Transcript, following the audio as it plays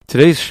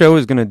Today's show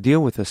is going to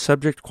deal with a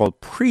subject called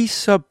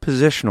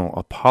presuppositional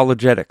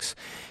apologetics.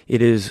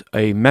 It is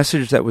a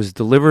message that was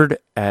delivered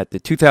at the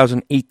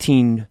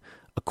 2018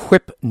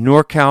 Equip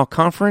NorCal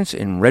conference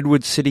in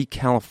Redwood City,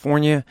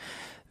 California.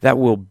 That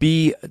will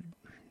be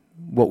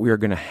what we are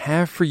going to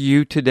have for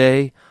you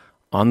today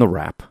on the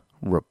Rap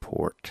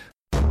Report.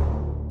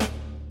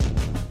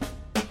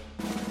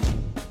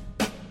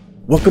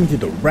 Welcome to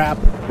the Rap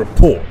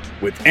Report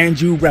with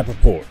Andrew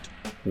Rappaport,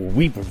 where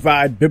we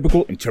provide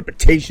biblical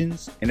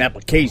interpretations and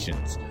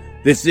applications.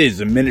 This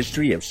is a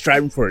ministry of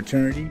Striving for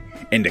Eternity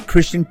and the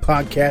Christian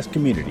podcast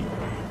community.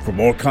 For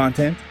more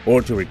content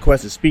or to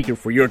request a speaker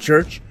for your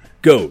church,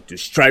 go to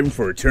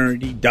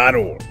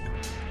strivingforeternity.org.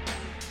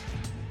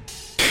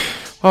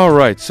 All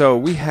right, so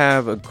we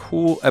have a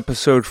cool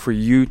episode for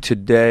you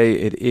today.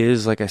 It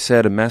is, like I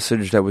said, a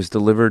message that was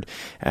delivered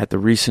at the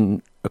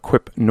recent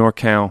Equip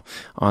NorCal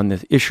on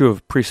the issue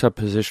of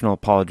presuppositional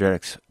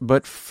apologetics.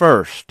 But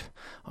first,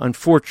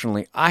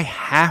 unfortunately, I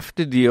have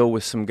to deal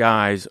with some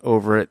guys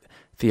over at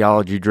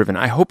Theology Driven.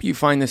 I hope you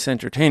find this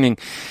entertaining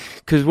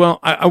because, well,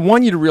 I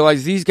want you to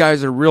realize these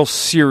guys are a real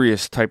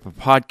serious type of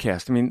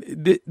podcast. I mean,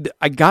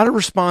 I got to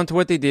respond to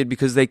what they did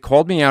because they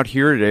called me out.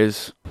 Here it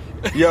is.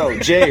 Yo,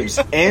 James,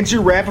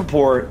 Andrew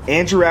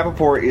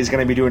Rappaport is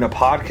going to be doing a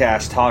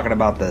podcast talking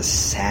about the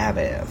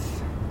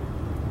Sabbath.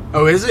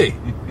 Oh, is he?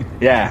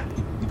 Yeah.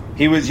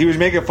 He was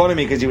making fun of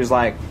me because he was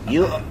like,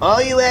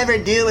 all you ever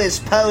do is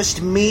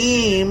post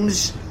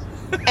memes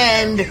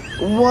and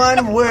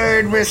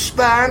one-word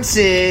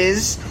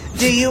responses.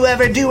 Do you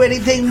ever do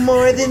anything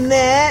more than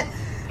that?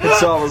 And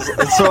so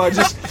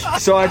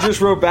I just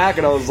wrote back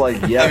and I was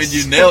like, yes. I mean,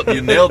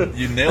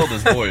 you nailed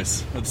his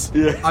voice.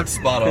 I'm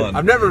spot on.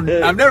 I've never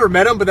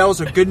met him, but that was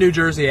a good New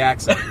Jersey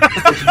accent.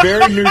 It's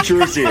very New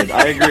Jerseyan.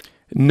 I agree.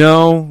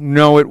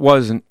 No, it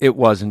wasn't. It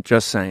wasn't.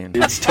 Just saying.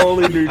 It's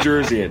totally New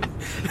Jerseyan.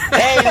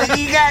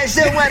 Hey, you guys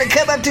don't want to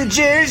come up to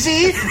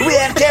Jersey? We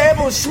have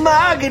terrible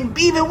smog and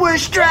even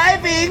worse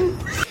driving.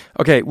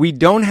 Okay, we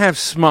don't have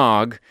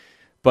smog,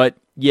 but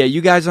yeah,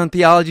 you guys on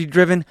Theology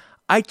Driven,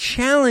 I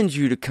challenge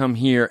you to come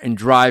here and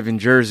drive in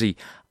Jersey.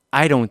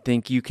 I don't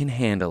think you can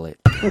handle it.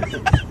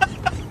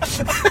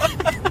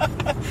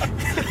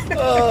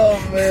 Oh,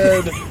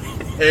 man.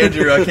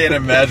 Andrew, I can't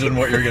imagine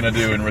what you're going to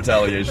do in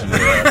retaliation to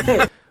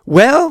that.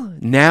 Well,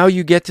 now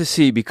you get to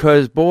see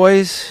because,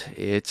 boys,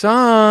 it's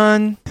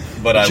on.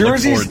 But I look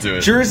forward to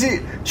it.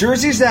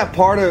 Jersey's that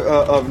part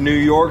of New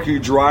York you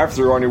drive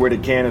through on your way to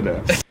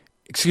Canada.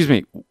 Excuse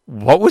me,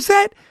 what was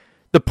that?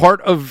 The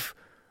part of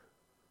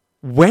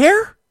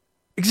where?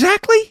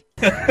 Exactly?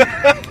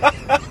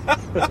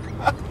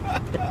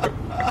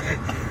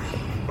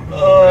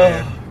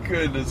 Oh,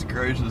 goodness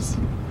gracious.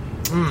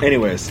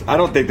 Anyways, I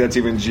don't think that's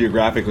even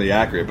geographically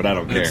accurate, but I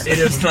don't care.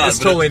 It's not. It's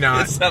totally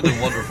not. It sounded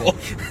wonderful.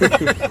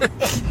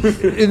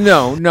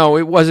 No,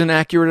 it wasn't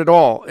accurate at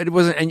all. It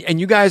wasn't.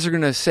 And you guys are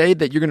going to say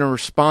that you're going to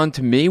respond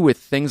to me with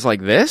things like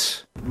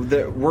this?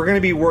 We're going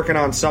to be working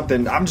on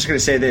something. I'm just going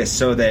to say this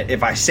so that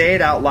if I say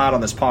it out loud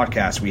on this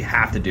podcast, we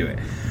have to do it.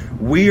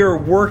 We are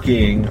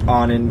working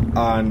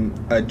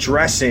on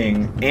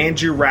addressing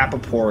Andrew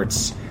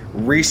Rappaport's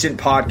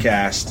recent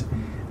podcast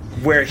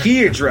where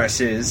he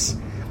addresses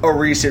a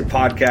recent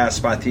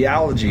podcast by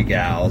Theology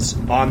Gals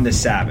on the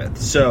Sabbath.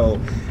 So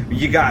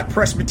you got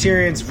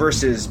Presbyterians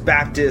versus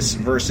Baptists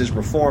versus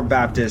Reformed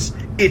Baptists.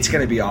 It's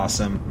going to be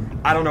awesome.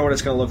 I don't know what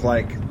it's going to look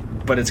like,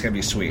 but it's going to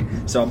be sweet.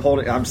 So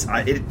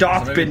it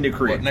doth been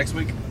decreed. What, next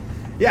week?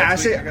 Yeah, I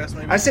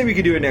say we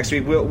could do it next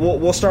week.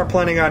 We'll start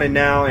planning on it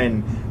now,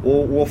 and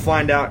we'll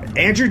find out.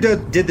 Andrew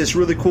did this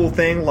really cool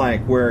thing,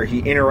 like where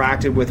he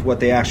interacted with what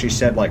they actually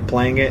said, like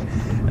playing it,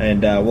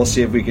 and we'll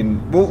see if we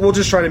can. We'll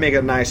just try to make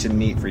it nice and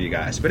neat for you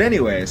guys. But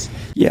anyways,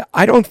 yeah,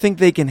 I don't think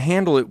they can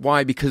handle it.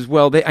 Why? Because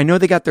I know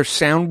they got their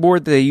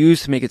soundboard that they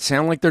use to make it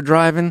sound like they're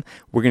driving.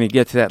 We're gonna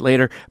get to that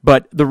later.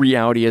 But the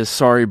reality is,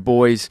 sorry,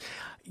 boys.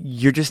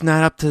 You're just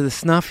not up to the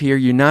snuff here.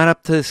 You're not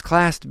up to this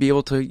class to be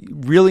able to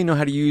really know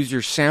how to use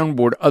your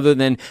soundboard other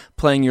than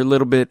playing your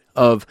little bit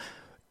of,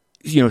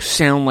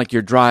 sound like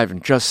you're driving.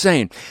 Just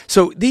saying.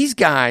 So these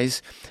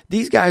guys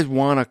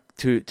want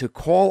to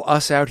call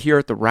us out here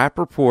at the Rap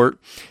Report,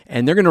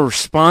 and they're going to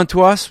respond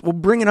to us. Well,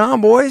 bring it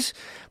on, boys.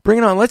 Bring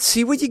it on. Let's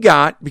see what you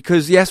got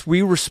because, yes,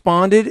 we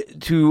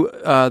responded to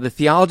the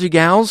Theology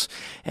Gals,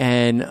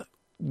 and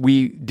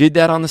we did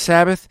that on the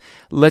Sabbath.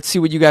 Let's see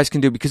what you guys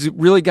can do. Because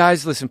really,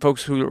 guys, listen,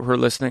 folks who are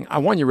listening, I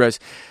want you to realize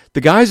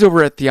the guys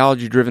over at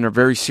Theology Driven are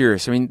very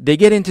serious. I mean, they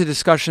get into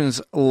discussions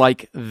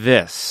like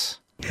this.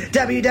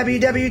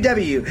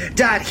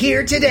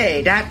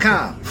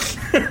 www.heretoday.com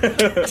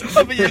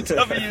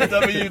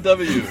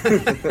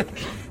www.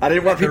 I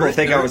didn't want people to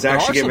think I was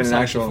actually giving an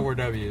actual 4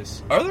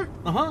 W's. Are there?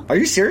 Uh-huh. Are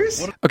you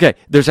serious? Okay,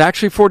 there's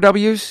actually 4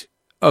 W's.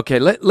 Okay,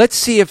 let's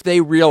see if they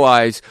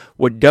realize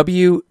what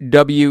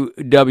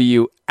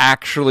WWW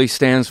actually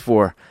stands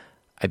for.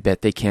 I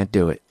bet they can't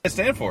do it. What does it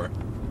stand for?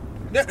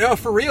 No,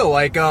 for real.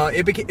 Like,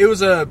 I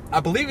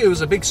believe it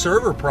was a big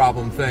server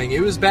problem thing. It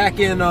was back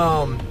in,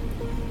 I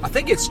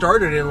think it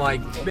started in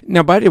like.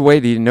 Now, by the way,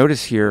 do you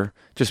notice here,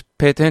 just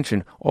pay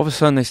attention. All of a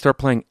sudden, they start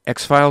playing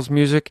X-Files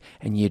music,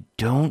 and you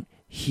don't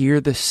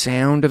hear the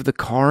sound of the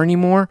car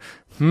anymore.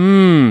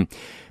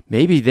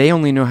 Maybe they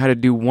only know how to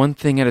do one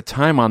thing at a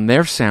time on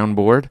their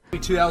soundboard.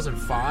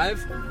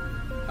 2005.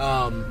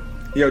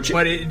 Yo,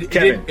 But it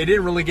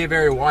didn't really get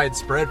very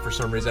widespread for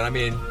some reason. I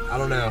mean, I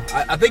don't know.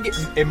 I think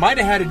it might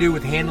have had to do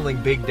with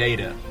handling big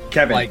data.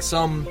 Kevin. Like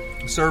some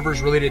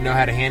servers really didn't know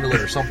how to handle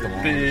it or something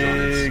along those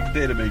lines. Big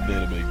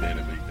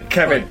data.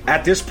 Kevin, Right.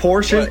 at this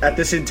portion, What? at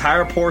this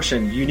entire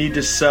portion, you need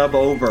to sub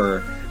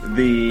over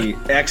the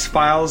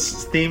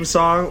X-Files theme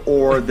song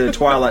or the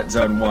Twilight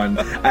Zone one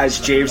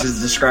as James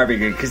is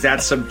describing it, because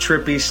that's some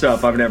trippy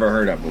stuff I've never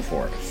heard of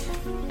before.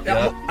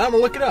 Yeah, I'm going to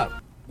look it up.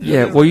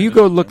 Yeah, well, you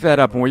go look that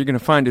up, and what you're going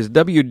to find is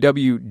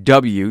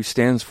WWW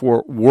stands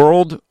for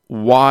World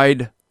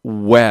Wide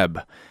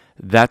Web.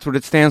 That's what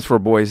it stands for,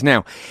 boys.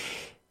 Now,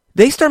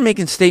 they start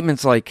making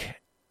statements like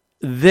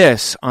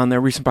this on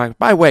their recent podcast.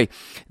 By the way,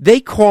 they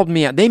called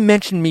me out. They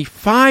mentioned me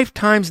 5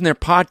 times in their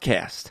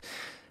podcast,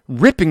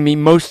 ripping me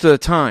most of the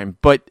time.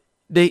 But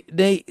they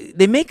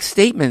make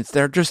statements.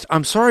 They're just,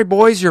 I'm sorry,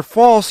 boys, you're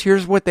false.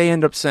 Here's what they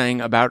end up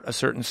saying about a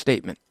certain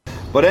statement.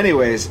 But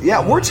anyways,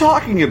 yeah, we're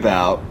talking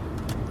about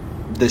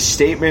the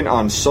statement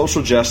on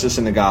social justice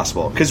and the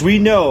gospel, because we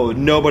know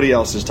nobody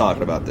else is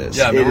talking about this.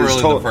 Yeah, I mean, It we're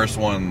is really the first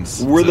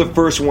ones. We're the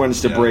first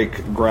ones to Yeah.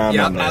 break ground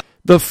on that.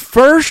 The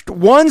first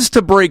ones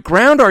to break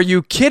ground? Are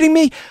you kidding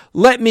me?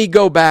 Let me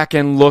go back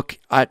and look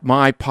at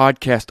my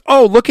podcast.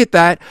 Oh, look at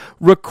that.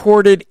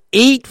 Recorded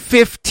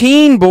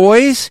 8/15,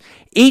 boys.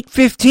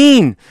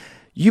 8/15.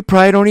 You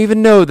probably don't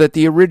even know that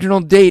the original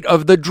date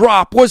of the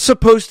drop was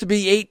supposed to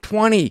be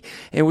 8/20.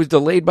 It was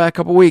delayed by a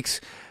couple weeks.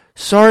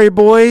 Sorry,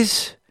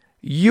 boys.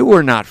 You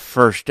were not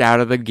first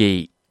out of the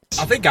gate.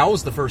 I think I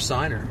was the first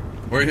signer.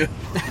 Were you?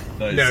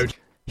 Nice. No,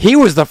 He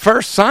was the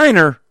first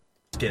signer.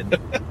 just kidding.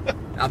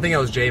 I think I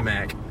was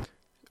J-Mac.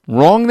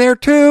 Wrong there,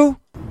 too.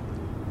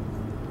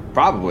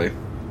 Probably.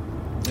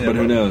 But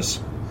who knows?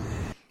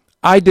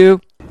 I do.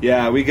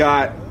 Yeah,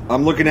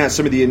 I'm looking at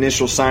some of the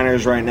initial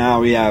signers right now.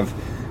 We have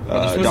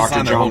they're supposed to Dr.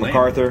 sign their whole John name.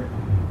 MacArthur.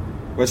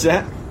 What's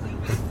that?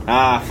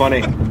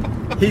 Funny.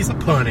 He's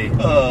punny.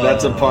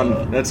 That's a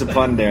pun. That's a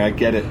pun there. I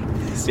get it.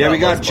 Yeah, we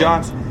got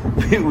John.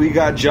 We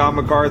got John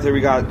MacArthur.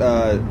 We got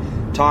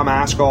Tom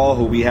Askell,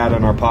 who we had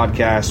on our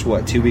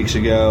podcast 2 weeks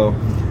ago.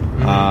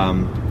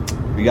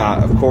 We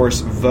got, of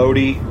course,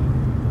 Vody,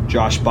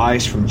 Josh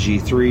Bice from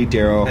G3,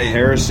 Daryl Hey.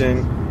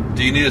 Harrison.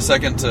 Do you need a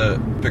second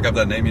to pick up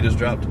that name you just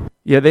dropped?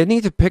 Yeah, they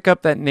need to pick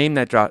up that name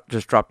that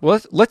just dropped.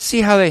 Let's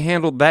see how they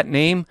handled that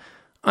name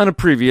on a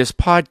previous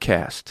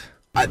podcast.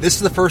 This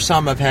is the first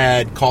time I've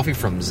had coffee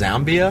from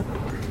Zambia,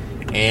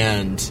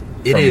 and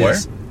it From is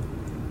where?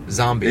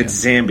 Zambia. It's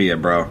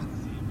Zambia, bro.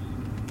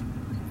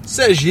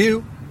 Says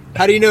you.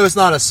 How do you know it's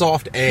not a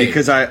soft A?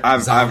 Because I've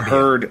Zambia.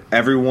 heard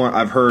everyone.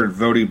 I've heard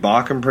Vody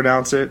Bakum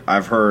pronounce it.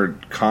 I've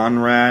heard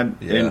Conrad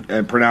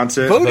Yeah. pronounce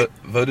it. Vody-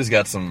 Vody's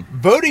got some.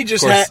 Vody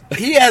just Of course.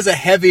 he has a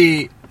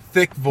heavy,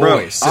 thick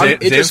voice. Bro,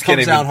 it James just can't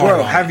comes even- out hard.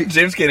 Bro, on have it. you?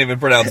 James can't even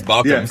pronounce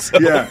Bakum. Yeah, so.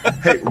 yeah.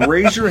 Hey,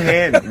 raise your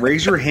hand.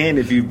 Raise your hand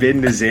if you've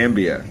been to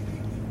Zambia.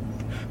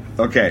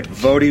 Okay,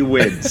 Vody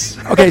wins.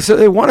 Okay, so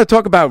they want to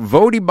talk about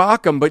Vody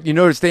Bakum, but you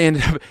notice they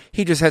ended up,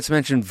 he just had to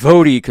mention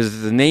Vody because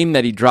it's the name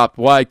that he dropped.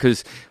 Why?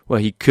 Because, well,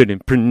 he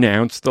couldn't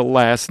pronounce the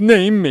last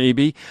name,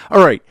 maybe.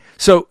 All right,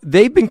 so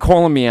they've been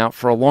calling me out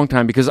for a long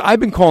time because I've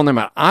been calling them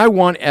out. I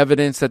want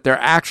evidence that they're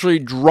actually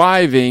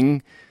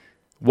driving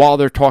while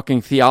they're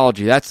talking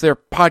theology. That's their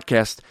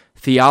podcast,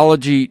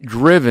 Theology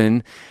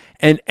Driven.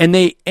 And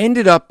they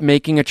ended up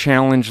making a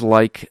challenge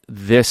like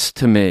this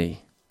to me.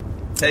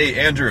 Hey,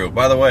 Andrew,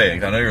 by the way, I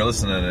know you're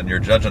listening and you're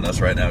judging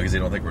us right now because you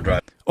don't think we're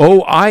driving.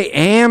 Oh, I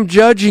am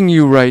judging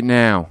you right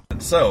now.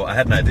 So, I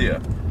had an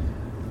idea.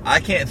 I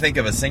can't think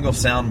of a single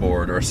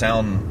soundboard or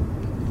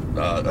sound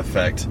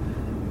effect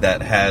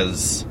that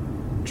has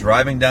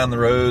driving down the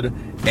road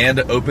and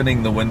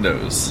opening the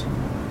windows.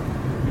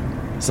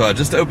 So I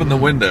just opened the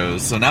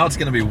windows, so now it's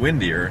going to be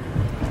windier.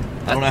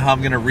 I don't know how I'm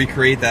going to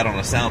recreate that on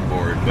a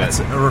soundboard, but It's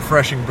a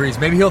refreshing breeze.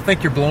 Maybe he'll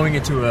think you're blowing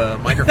into a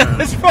microphone.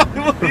 that's probably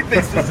what he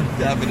thinks is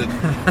happening.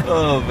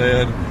 Oh,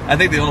 man. I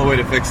think the only way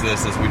to fix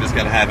this is we just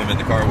got to have him in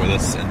the car with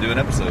us and do an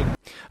episode.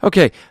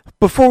 Okay,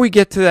 before we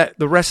get to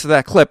the rest of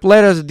that clip,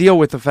 let us deal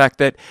with the fact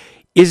that,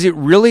 is it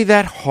really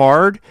that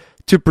hard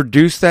to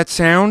produce that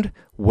sound?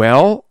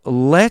 Well,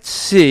 let's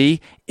see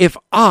if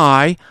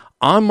I,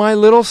 on my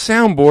little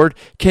soundboard,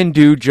 can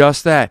do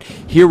just that.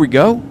 Here we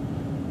go.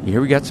 Here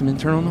we got some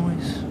internal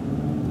noise.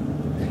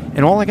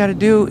 And all I got to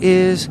do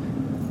is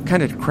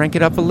kind of crank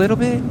it up a little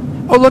bit.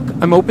 Oh, look,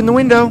 I'm open the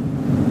window.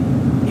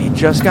 It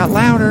just got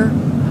louder.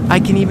 I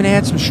can even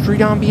add some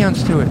street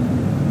ambience to it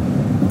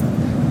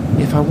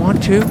if I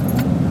want to.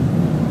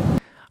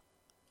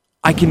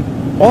 I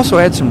can also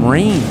add some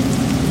rain.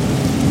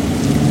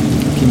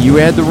 Can you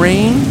add the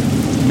rain?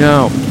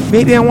 No.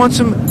 Maybe I want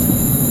some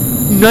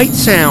night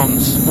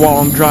sounds while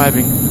I'm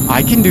driving.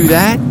 I can do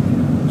that.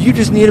 You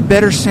just need a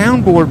better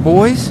soundboard,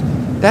 boys.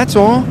 That's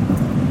all.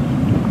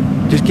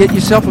 Just get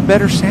yourself a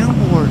better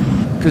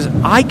soundboard. because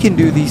I can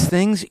do these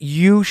things.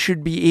 You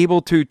should be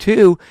able to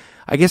too.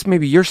 I guess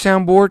maybe your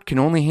soundboard can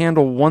only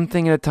handle one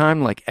thing at a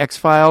time, like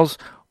X-Files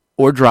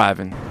or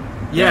driving.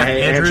 Yeah,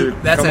 Hey, Andrew,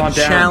 that's come a on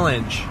down.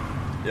 challenge.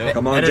 Yep.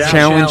 Come on That is down. a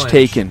Challenge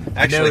taken. I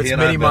know Actually, it's he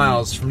and I many have been-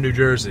 miles from New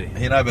Jersey.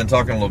 He and I have been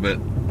talking a little bit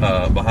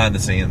behind the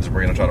scenes, and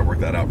we're going to try to work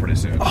that out pretty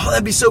soon. Oh,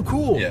 that'd be so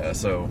cool. Yeah,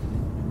 so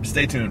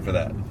stay tuned for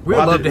that. We We'll would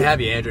have love to- to have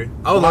you, Andrew.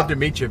 I would love to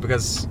meet you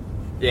because,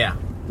 yeah.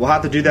 We'll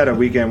have to do that a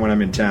weekend when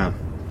I'm in town.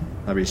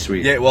 That'd be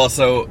sweet. Yeah, well,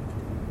 so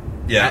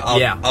yeah,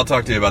 Yeah. I'll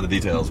talk to you about the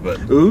details, but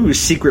Ooh,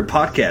 secret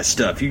podcast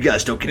stuff. You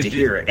guys don't get to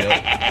hear it.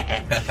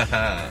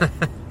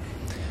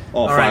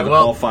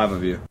 all five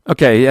of you.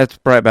 Okay, that's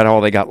probably about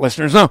all they got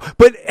listeners. No,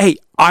 but hey,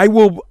 I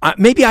will.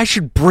 Maybe I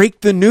should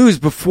break the news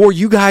before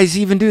you guys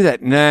even do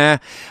that. Nah,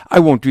 I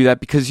won't do that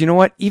because you know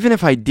what? Even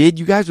if I did,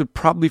 you guys would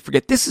probably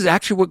forget. This is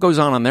actually what goes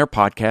on their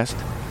podcast.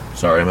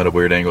 sorry, I'm at a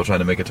weird angle trying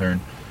to make a turn.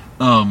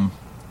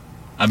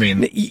 I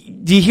mean,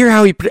 Do you hear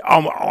how he?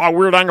 A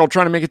weird angle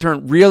trying to make a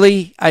turn.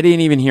 Really? I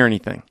didn't even hear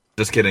anything.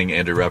 just kidding,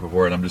 Andrew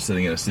Rappaport. I'm just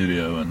sitting in a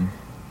studio and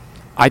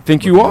I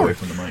think you looking are. away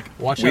from the mic.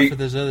 Watch We- out for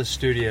those other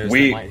studios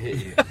we- that might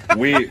hit you.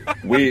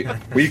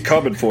 We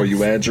coming for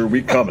you, Andrew.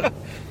 We coming.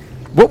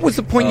 What was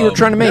the point you were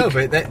trying to make? No,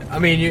 but that, I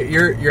mean,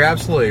 you're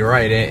absolutely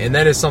right, and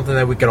that is something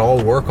that we could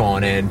all work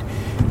on. And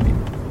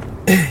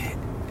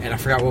I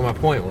forgot what my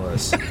point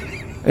was.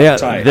 Yeah,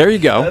 Tight. there you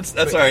go. That's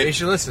But all right. you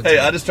should listen Hey,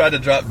 to I it. just tried to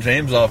drop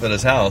James off at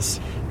his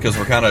house because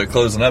we're kind of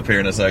closing up here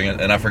in a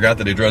second, and I forgot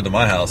that he drove to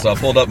my house. So I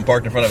pulled up and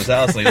parked in front of his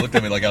house, and he looked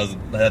at me like I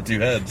had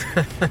two heads.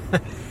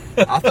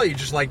 I thought you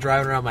just like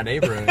driving around my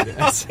neighborhood.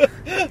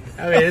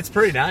 I mean, it's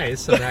pretty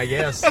nice. I mean, I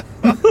guess.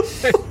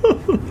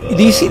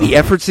 Do you see the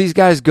efforts these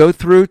guys go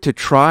through to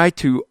try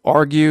to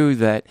argue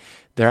that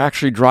they're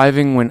actually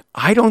driving when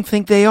I don't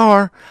think they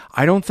are?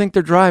 I don't think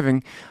they're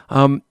driving.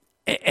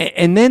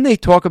 And then they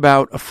talk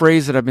about a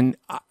phrase that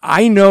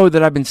I know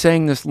that I've been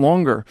saying this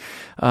longer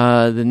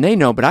than they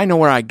know, but I know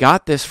where I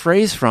got this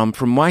phrase from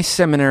my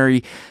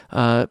seminary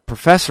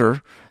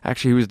professor.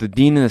 Actually, he was the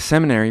dean of the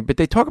seminary, but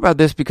they talk about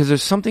this because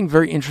there's something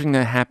very interesting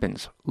that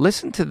happens.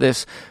 Listen to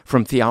this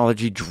from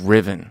Theology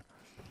Driven.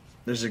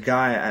 There's a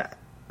guy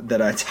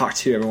that I talk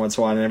to every once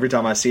in a while, and every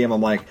time I see him,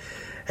 I'm like,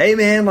 "Hey,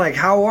 man, like,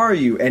 how are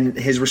you?" And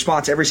his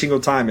response every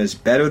single time is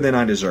better than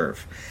I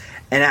deserve.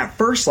 And at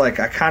first, like,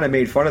 I kind of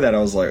made fun of that. I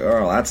was like,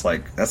 "Oh, that's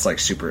like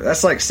super.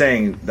 That's like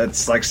saying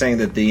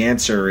that the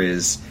answer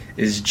is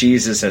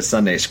Jesus at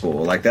Sunday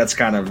school. Like, that's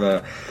kind of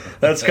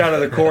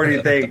the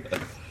corny thing."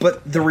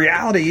 But the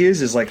reality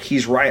is like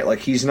he's right. Like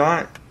he's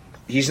not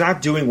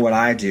doing what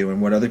I do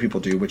and what other people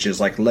do, which is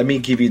like, let me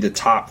give you the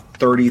top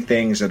 30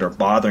 things that are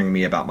bothering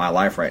me about my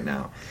life right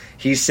now.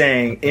 He's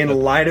saying, in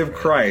light of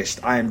Christ,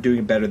 I am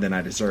doing better than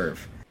I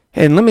deserve.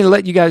 And let me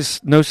let you guys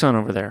know something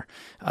over there.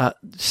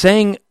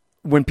 Saying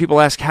when people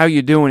ask how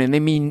you doing,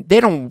 and they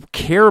don't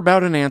care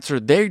about an answer,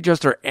 they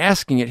just are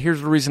asking it.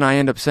 Here's the reason I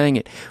end up saying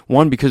it.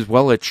 One, because,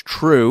 well, it's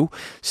true.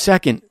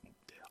 Second,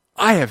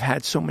 I have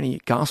had so many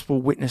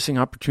gospel witnessing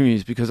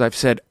opportunities because I've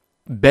said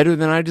better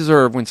than I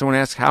deserve when someone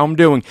asks how I'm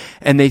doing,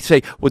 and they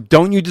say, well,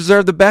 don't you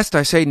deserve the best?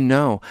 I say,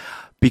 no.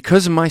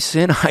 Because of my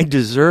sin, I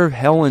deserve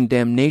hell and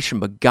damnation,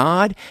 but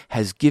God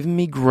has given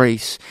me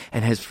grace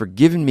and has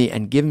forgiven me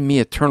and given me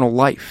eternal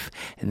life.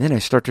 And then I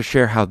start to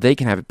share how they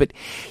can have it. But,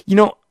 you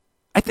know,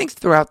 I think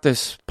throughout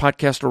this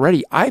podcast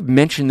already, I've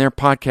mentioned their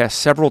podcast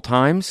several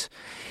times.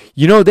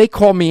 You know, they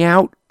call me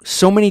out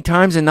so many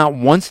times and not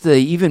once do they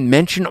even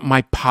mention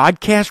my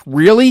podcast.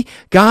 Really,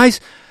 guys?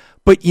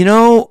 But, you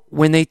know,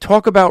 when they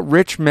talk about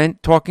Rich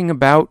talking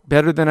about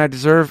Better Than I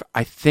Deserve,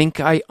 I think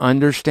I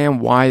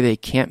understand why they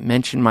can't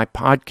mention my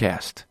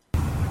podcast.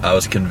 I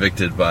was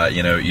convicted by,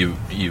 you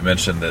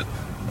mentioned that,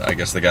 I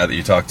guess the guy that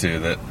you talked to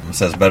that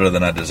says better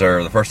than I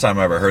deserve. The first time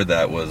I ever heard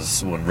that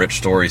was when Rich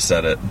Story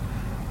said it.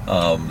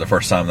 The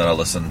first time that I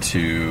listened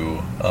to,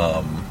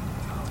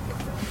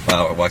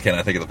 wow, why can't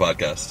I think of the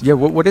podcast? Yeah,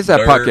 what is that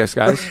Dirt. podcast,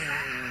 guys?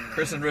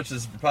 Chris and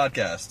Rich's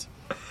podcast.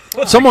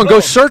 Someone go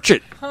search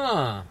it.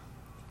 Huh.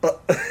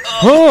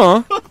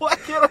 Huh?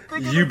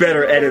 You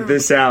better edit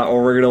this out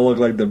or we're going to look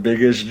like the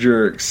biggest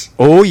jerks.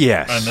 Oh,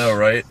 yes. I know,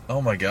 right?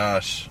 Oh my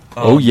gosh.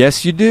 Oh,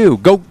 yes, you do.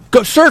 Go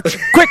search.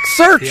 Quick,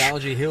 search.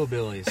 Theology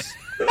Hillbillies.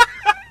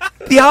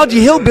 Theology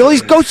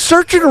Hillbillies, go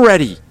search it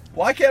already.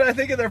 Why can't I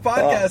think of their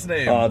podcast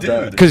name,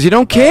 dude? Because you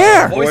don't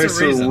care.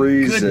 Voice of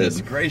Reason.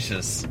 Goodness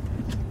gracious.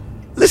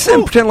 Listen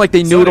and pretend like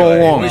they knew it all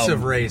anyway, along. Voice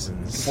of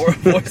Raisins.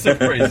 Voice of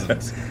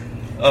Raisins.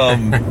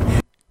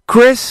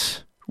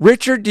 Chris,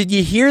 Richard, did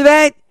you hear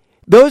that?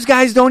 Those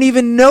guys don't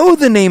even know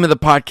the name of the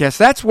podcast.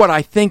 That's what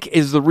I think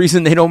is the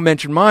reason they don't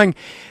mention mine.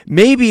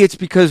 Maybe it's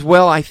because,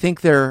 well, I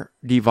think they're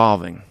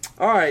devolving.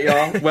 All right,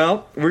 y'all.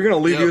 Well, we're going to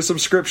leave you with some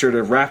scripture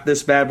to wrap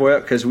this bad boy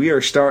up because we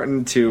are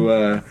starting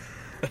to,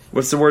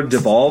 what's the word,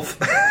 devolve?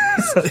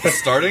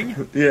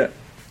 Starting? Yeah.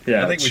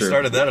 Yeah, I think we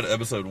started that at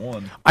episode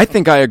 1. I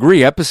think I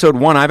agree. Episode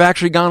 1, I've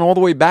actually gone all the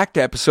way back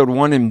to episode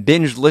 1 and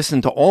binged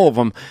listened to all of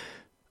them.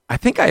 I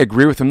think I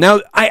agree with them.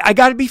 Now, I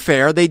got to be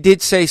fair. They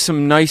did say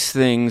some nice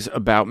things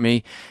about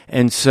me.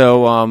 And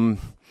so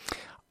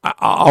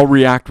I'll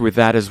react with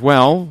that as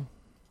well.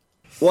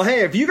 Well,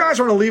 hey, if you guys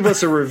want to leave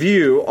us a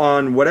review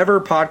on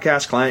whatever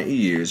podcast client you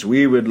use,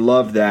 we would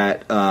love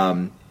that.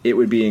 It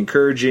would be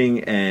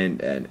encouraging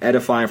and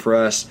edifying for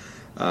us.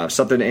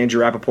 Something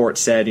Andrew Rappaport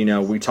said,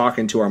 we talk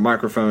into our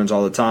microphones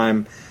all the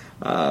time,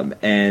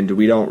 and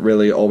we don't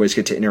really always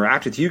get to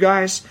interact with you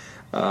guys.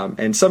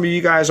 And some of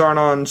you guys aren't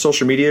on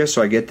social media,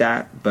 so I get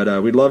that.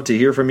 But we'd love to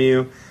hear from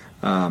you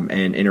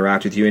and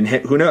interact with you. And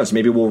who knows,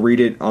 maybe we'll read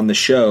it on the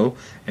show,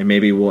 and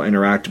maybe we'll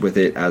interact with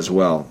it as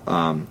well.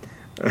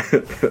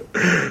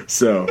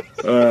 So,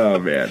 oh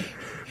man.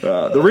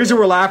 The reason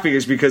we're laughing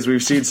is because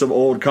we've seen some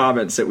old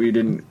comments that we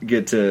didn't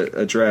get to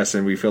address,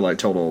 and we feel like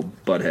total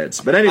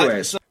buttheads. But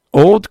anyways.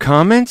 Old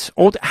comments?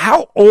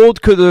 How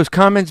old could those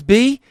comments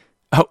be?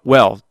 Oh,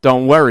 well,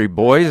 don't worry,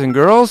 boys and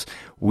girls.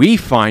 We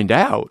find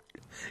out.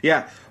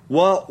 Yeah.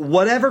 Well,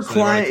 whatever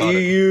client you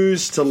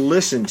use to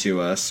listen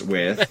to us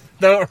with,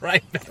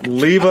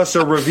 leave us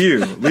a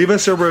review. Leave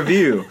us a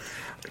review.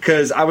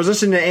 Because I was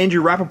listening to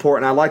Andrew Rappaport,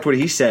 and I liked what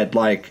he said.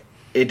 Like,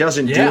 it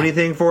doesn't do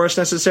anything for us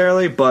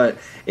necessarily, but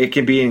it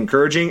can be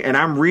encouraging. And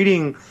I'm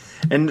reading,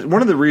 and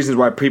one of the reasons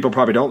why people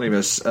probably don't leave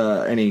us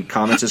any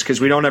comments is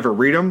because we don't ever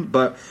read them.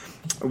 But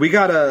we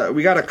got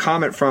a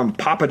comment from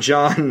Papa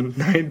John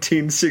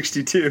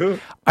 1962.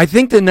 I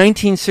think the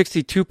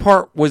 1962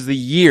 part was the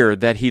year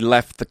that he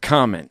left the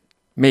comment.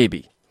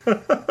 Maybe.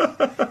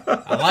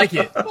 I like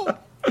it.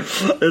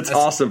 It's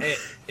awesome.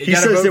 He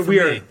says that we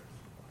are.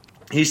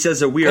 He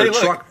says that we are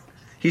truck.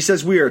 He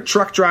says we are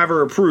truck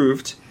driver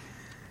approved.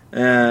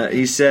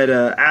 He said,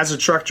 as a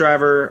truck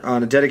driver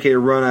on a dedicated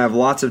run, I have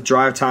lots of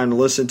drive time to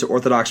listen to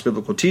Orthodox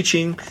biblical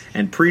teaching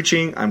and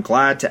preaching. I'm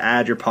glad to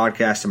add your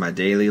podcast to my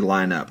daily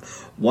lineup.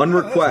 One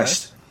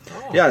request.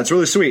 Nice. Yeah, that's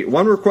really sweet.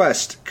 One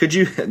request. Could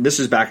you, this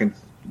is back in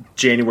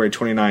January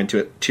 29,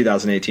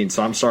 2018,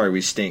 so I'm sorry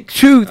we stink.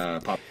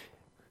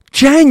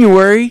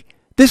 January?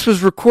 This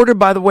was recorded,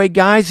 by the way,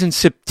 guys, in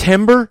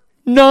September,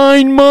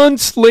 9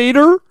 months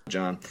later.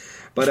 John.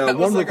 But that one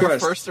was like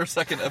request. Our first or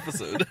second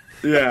episode.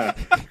 Yeah.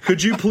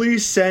 Could you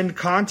please send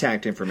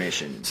contact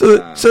information? So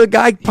the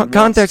guy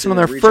contacts them on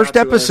their first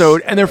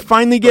episode, and they're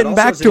finally getting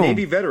back to him.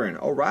 Navy veteran.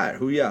 All right.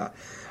 Hoo-yah.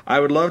 I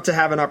would love to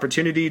have an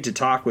opportunity to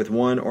talk with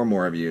one or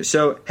more of you.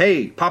 So,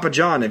 hey, Papa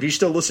John, if you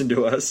still listen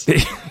to us,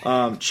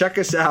 check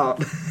us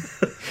out.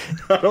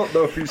 I don't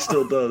know if he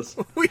still does.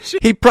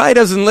 He probably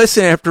doesn't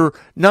listen after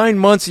 9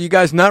 months of you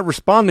guys not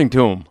responding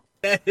to him.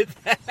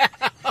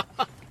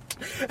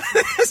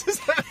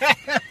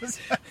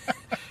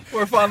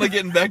 We're finally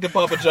getting back to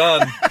Papa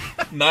John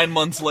 9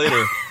 months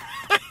later.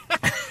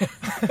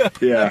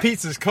 Yeah. That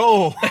pizza's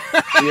cold.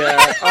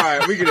 Yeah. All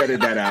right. We can edit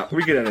that out.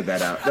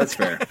 That's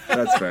fair.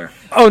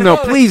 Oh, no.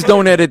 Please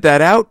don't edit that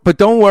out. But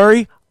don't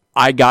worry.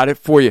 I got it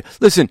for you.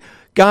 Listen,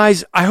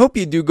 guys, I hope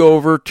you do go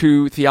over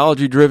to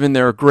Theology Driven.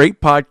 They're a great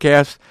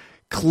podcast.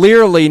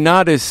 Clearly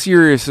not as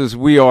serious as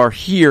we are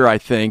here, I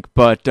think.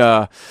 But,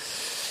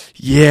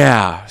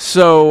 yeah.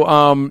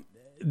 So,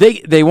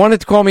 They wanted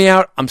to call me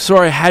out. I'm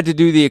sorry I had to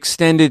do the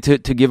extended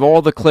to give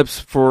all the clips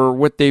for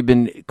what they've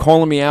been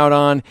calling me out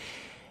on.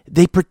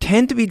 They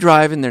pretend to be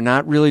driving. They're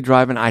not really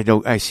driving.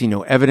 I see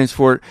no evidence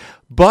for it.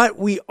 But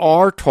we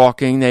are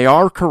talking. They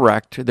are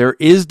correct. There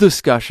is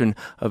discussion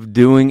of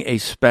doing a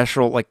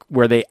special, like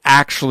where they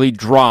actually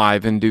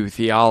drive and do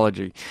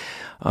theology.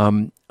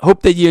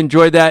 Hope that you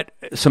enjoyed that.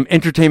 Some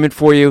entertainment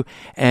for you.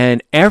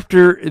 And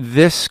after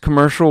this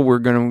commercial,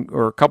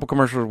 or a couple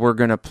commercials, we're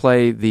going to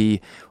play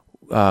the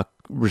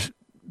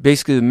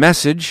basically the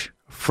message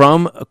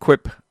from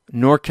Equip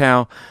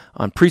NorCal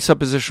on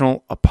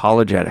presuppositional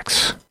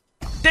apologetics.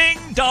 Ding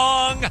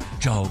dong!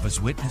 Jehovah's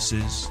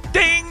Witnesses.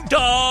 Ding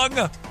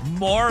dong!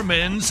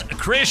 Mormons.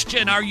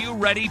 Christian, are you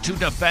ready to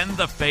defend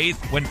the faith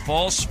when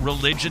false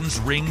religions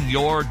ring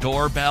your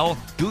doorbell?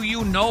 Do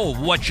you know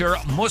what your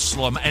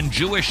Muslim and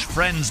Jewish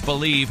friends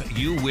believe?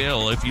 You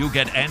will if you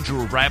get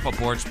Andrew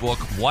Rappaport's book,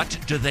 What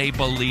Do They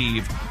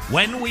Believe?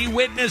 When we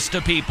witness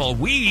to people,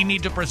 we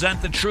need to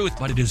present the truth,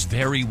 but it is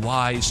very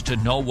wise to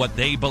know what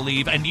they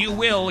believe, and you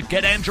will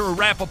get Andrew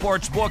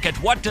Rappaport's book at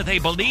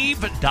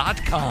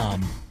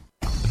whatdotheybelieve.com.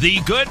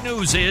 The good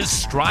news is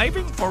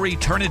Striving for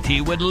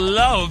Eternity would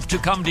love to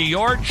come to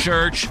your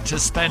church to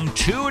spend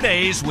 2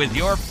 days with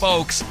your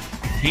folks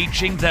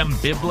teaching them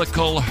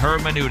biblical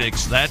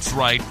hermeneutics. That's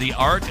right, the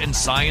art and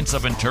science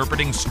of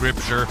interpreting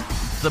Scripture.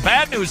 The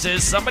bad news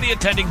is somebody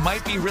attending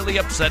might be really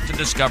upset to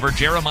discover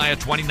Jeremiah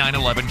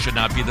 29:11 should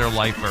not be their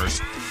life verse.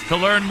 To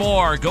learn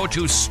more, go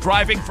to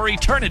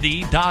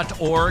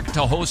strivingforeternity.org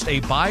to host a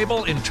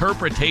Bible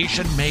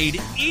interpretation made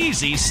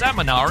easy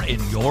seminar in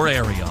your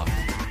area.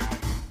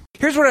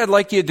 Here's what I'd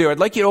like you to do. I'd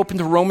like you to open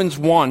to Romans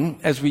 1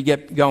 as we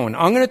get going.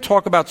 I'm going to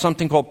talk about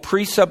something called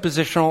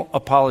presuppositional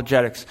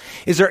apologetics.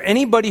 Is there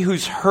anybody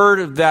who's heard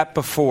of that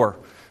before?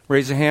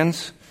 Raise your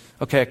hands.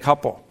 Okay, a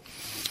couple.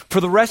 For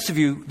the rest of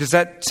you, does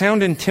that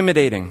sound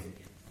intimidating?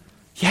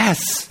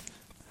 Yes,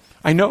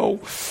 I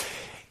know.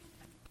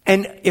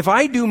 And if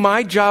I do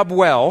my job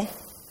well,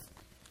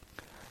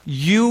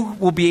 you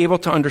will be able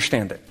to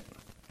understand it.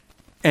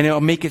 And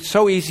it'll make it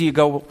so easy to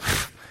go,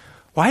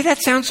 Why did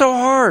that sound so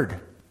hard?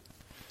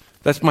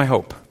 That's my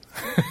hope.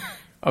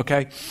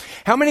 Okay?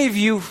 How many of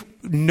you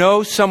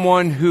know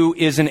someone who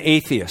is an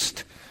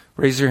atheist?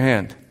 Raise your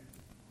hand.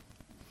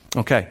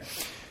 Okay.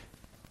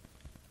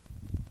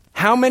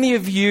 How many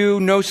of you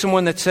know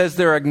someone that says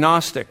they're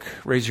agnostic?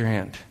 Raise your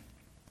hand.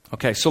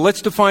 Okay, so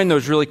let's define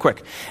those really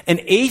quick. An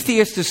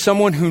atheist is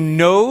someone who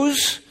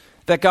knows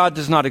that God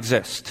does not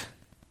exist.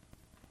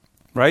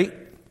 Right?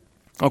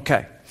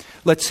 Okay.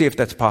 Let's see if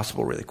that's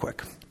possible really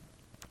quick.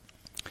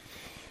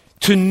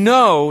 To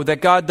know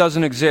that God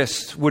doesn't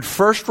exist would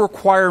first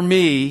require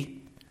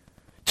me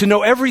to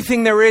know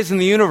everything there is in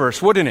the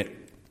universe, wouldn't it?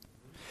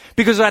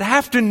 Because I'd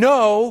have to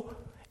know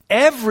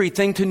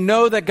everything to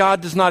know that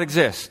God does not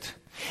exist.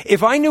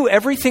 If I knew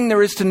everything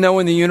there is to know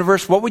in the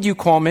universe, what would you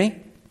call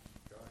me?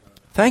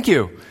 Thank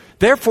you.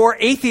 Therefore,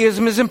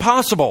 atheism is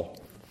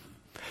impossible.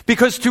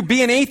 Because to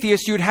be an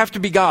atheist, you'd have to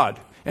be God.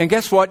 And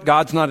guess what?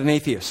 God's not an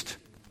atheist.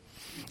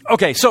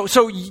 Okay, so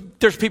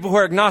there's people who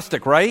are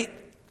agnostic, right?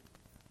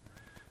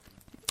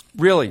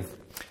 Really.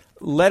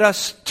 Let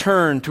us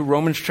turn to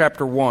Romans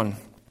chapter 1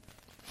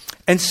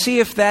 and see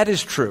if that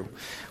is true.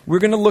 We're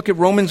going to look at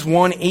Romans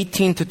 1,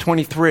 18 to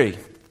 23.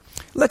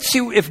 Let's see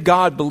if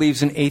God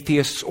believes in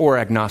atheists or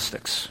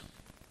agnostics.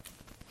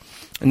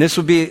 And this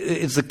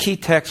is the key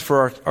text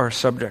for our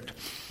subject.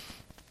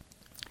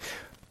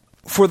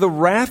 For the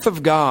wrath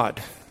of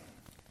God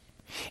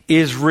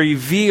is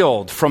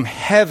revealed from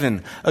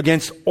heaven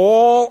against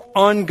all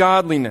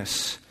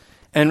ungodliness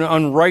and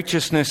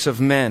unrighteousness of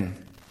men,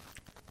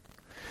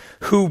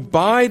 who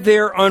by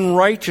their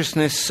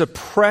unrighteousness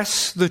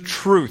suppress the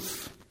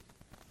truth.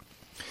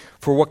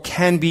 For what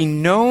can be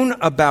known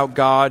about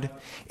God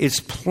is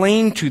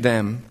plain to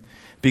them,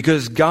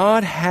 because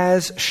God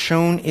has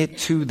shown it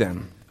to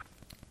them.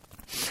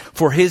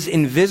 For his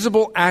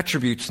invisible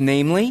attributes,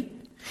 namely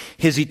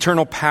his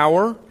eternal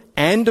power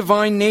and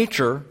divine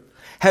nature,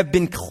 have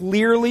been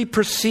clearly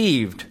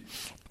perceived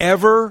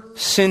ever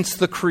since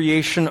the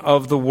creation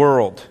of the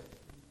world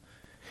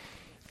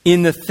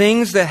in the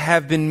things that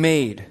have been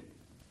made,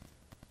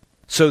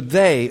 so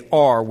they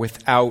are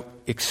without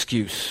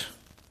excuse.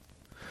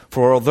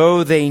 For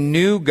although they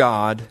knew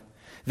God,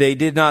 they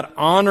did not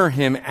honor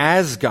him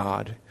as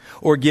God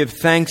or give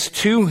thanks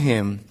to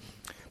him,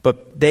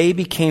 but they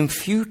became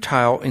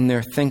futile in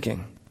their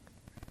thinking,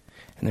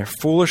 and their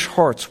foolish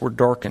hearts were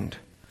darkened.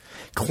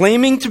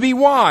 Claiming to be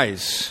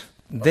wise,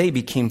 they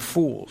became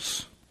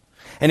fools,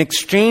 and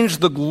exchanged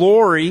the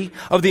glory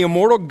of the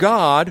immortal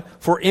God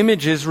for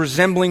images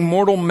resembling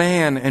mortal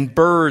man and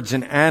birds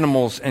and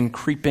animals and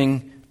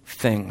creeping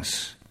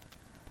things.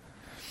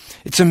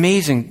 It's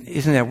amazing,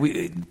 isn't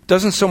it?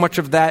 Doesn't so much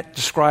of that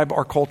describe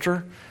our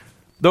culture?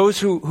 Those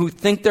who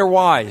think they're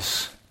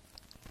wise,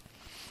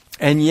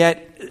 and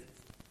yet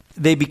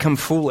they become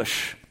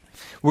foolish.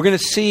 We're going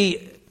to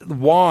see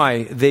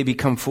why they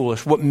become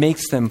foolish, what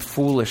makes them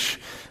foolish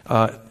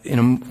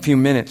in a few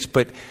minutes.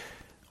 But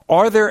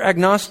are there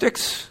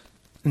agnostics?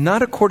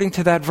 Not according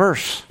to that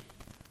verse.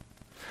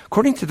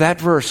 According to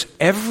that verse,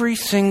 every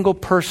single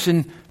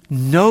person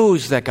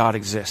knows that God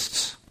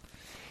exists.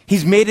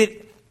 He's made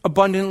it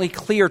abundantly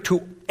clear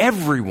to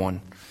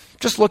everyone.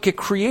 Just look at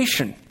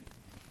creation.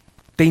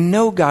 They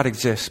know God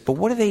exists, but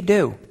what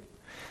do?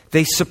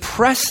 They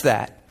suppress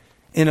that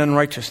in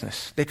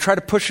unrighteousness. They try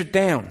to push it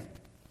down.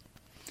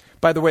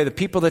 By the way, the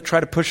people that try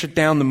to push it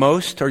down the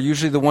most are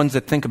usually the ones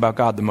that think about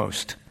God the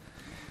most.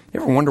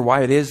 You ever wonder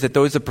why it is that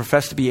those that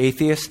profess to be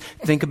atheists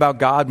think about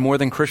God more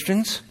than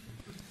Christians?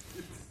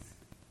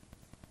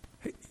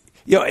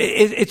 You know,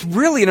 it's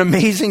really an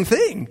amazing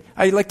thing.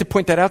 I like to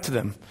point that out to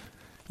them.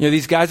 You know,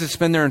 these guys that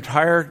spend their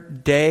entire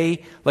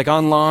day, like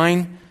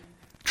online,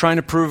 trying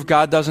to prove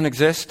God doesn't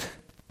exist.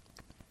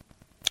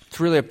 It's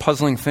really a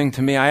puzzling thing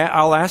to me.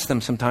 I'll ask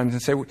them sometimes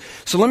and say,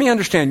 so let me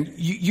understand,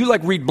 you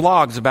like read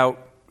blogs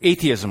about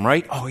atheism,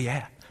 right? Oh,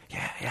 yeah,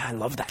 I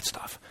love that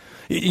stuff.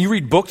 You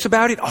read books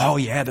about it? Oh,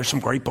 yeah, there's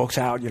some great books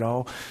out, you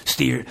know.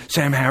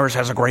 Sam Harris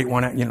has a great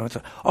one, you know.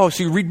 So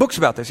you read books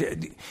about this.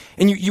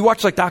 And you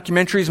watch like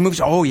documentaries and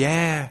movies? Oh,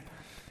 yeah.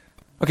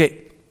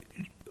 Okay,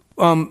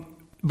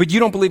 but you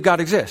don't believe God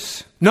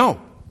exists? No.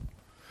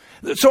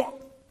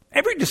 So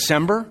every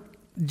December,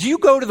 do you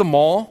go to the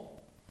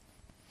mall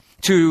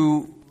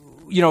to,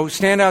 you know,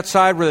 stand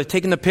outside where they're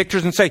taking the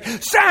pictures and say,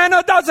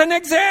 Santa doesn't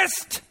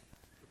exist?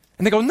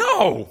 And they go,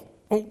 no.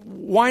 Well,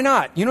 why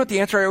not? You know what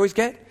the answer I always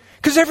get?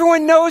 Because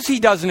everyone knows he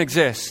doesn't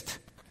exist.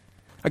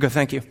 I go,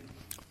 thank you.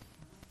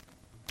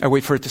 I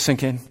wait for it to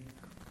sink in.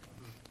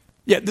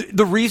 Yeah,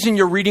 the reason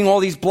you're reading all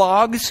these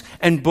blogs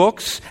and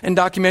books and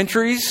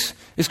documentaries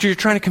is because you're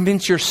trying to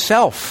convince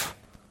yourself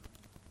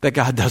that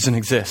God doesn't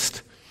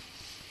exist.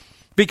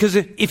 Because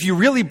if you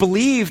really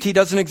believed he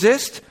doesn't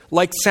exist,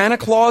 like Santa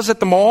Claus at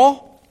the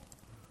mall,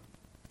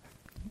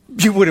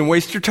 you wouldn't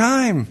waste your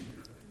time.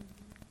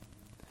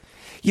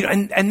 You know,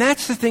 and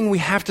that's the thing we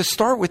have to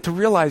start with to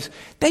realize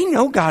they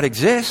know God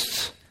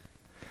exists.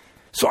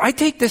 So I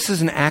take this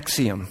as an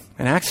axiom.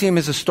 An axiom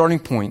is a starting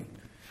point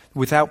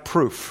without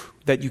proof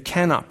that you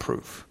cannot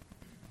prove.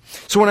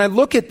 So when I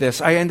look at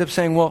this, I end up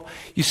saying, well,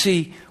 you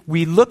see,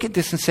 we look at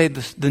this and say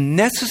the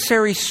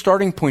necessary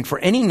starting point for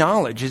any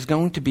knowledge is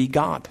going to be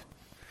God.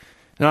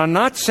 Now, I'm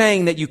not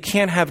saying that you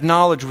can't have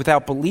knowledge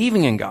without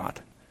believing in God.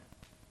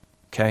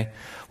 Okay?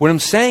 What I'm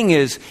saying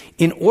is,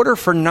 in order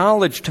for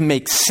knowledge to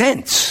make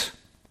sense,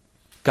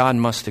 God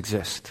must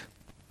exist.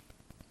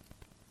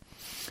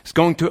 I was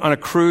going on a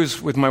cruise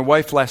with my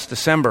wife last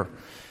December.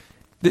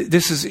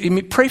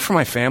 Pray for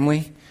my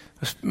family,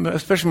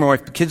 especially my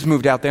wife. The kids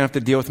moved out. They don't have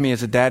to deal with me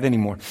as a dad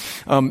anymore.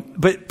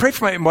 But pray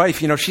for my wife.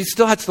 She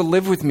still has to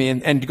live with me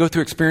and go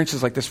through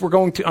experiences like this. We're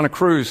going on a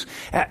cruise.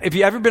 Have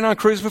you ever been on a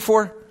cruise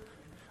before?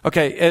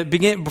 Okay,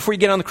 before you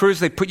get on the cruise,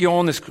 they put you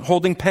all in this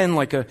holding pen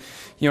like a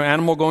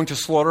animal going to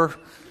slaughter,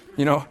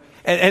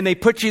 and they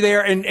put you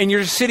there, and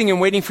you're just sitting and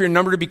waiting for your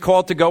number to be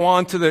called to go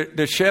on to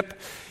the ship.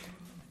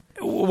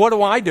 What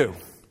do?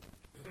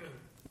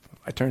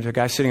 I turn to the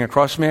guy sitting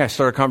across from me. I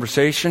start a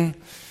conversation.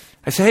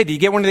 I say, hey, do you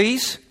get one of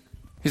these?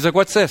 He's like,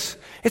 what's this?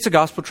 It's a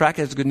gospel tract.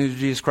 It has the good news of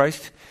Jesus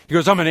Christ. He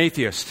goes, I'm an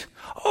atheist.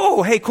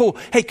 Oh, hey, cool.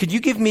 Hey, could you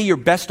give me your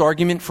best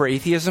argument for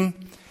atheism?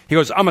 He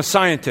goes, I'm a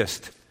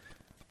scientist.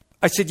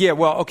 I said, yeah,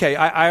 well, okay,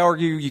 I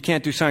argue you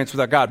can't do science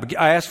without God, but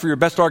I asked for your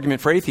best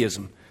argument for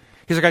atheism.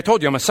 He's like, I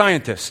told you, I'm a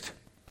scientist.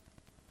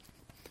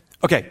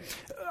 Okay,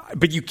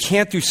 but you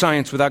can't do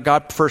science without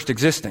God first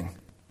existing.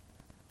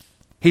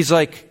 He's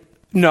like,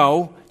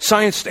 no,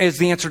 science is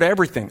the answer to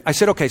everything. I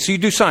said, okay, so you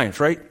do science,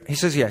 right? He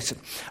says, yeah. I said,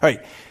 all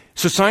right,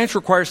 so science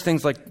requires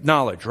things like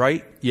knowledge,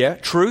 right? Yeah.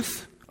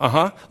 Truth?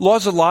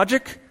 Laws of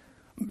logic?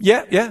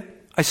 Yeah.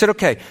 I said,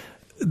 okay,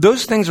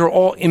 those things are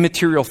all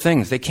immaterial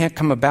things. They can't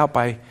come about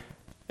by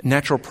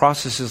natural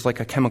processes like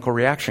a chemical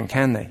reaction,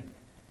 can they?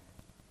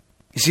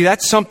 You see,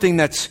 that's something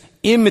that's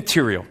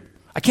immaterial.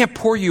 I can't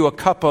pour you a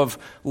cup of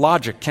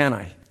logic, can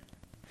I?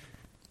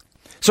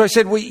 So I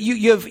said, well,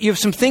 you have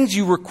some things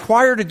you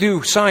require to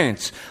do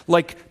science,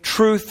 like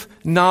truth,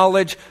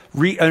 knowledge,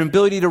 an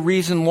ability to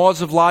reason,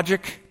 laws of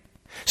logic.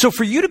 So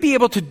for you to be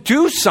able to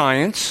do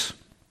science,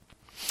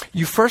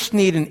 you first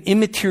need an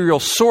immaterial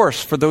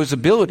source for those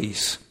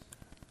abilities.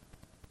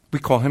 We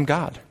call him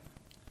God.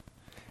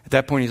 At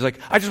that point, he's like,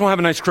 I just want to have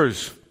a nice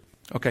cruise.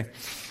 Okay.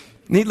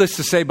 Needless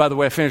to say, by the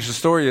way, I finished the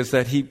story, is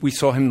that we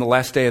saw him the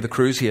last day of the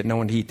cruise. He had no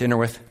one to eat dinner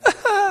with.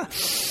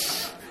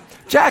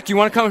 Jack, you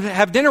want to come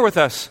have dinner with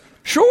us?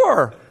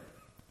 Sure.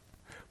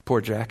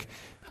 Poor Jack.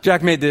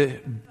 Jack made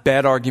the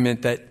bad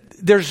argument that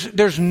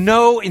there's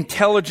no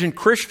intelligent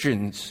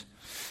Christians.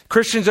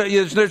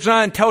 There's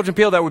not intelligent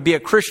people that would be a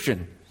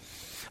Christian.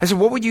 I said,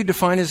 what would you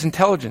define as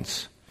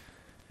intelligence?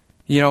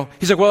 He's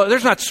like, well,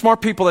 there's not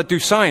smart people that do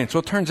science.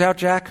 Well, it turns out,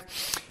 Jack,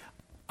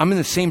 I'm in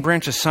the same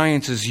branch of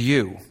science as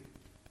you.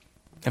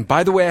 And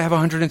by the way, I have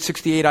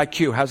 168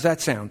 IQ. How's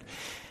that sound?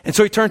 And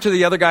so he turned to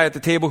the other guy at the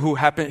table who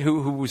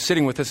was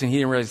sitting with us, and he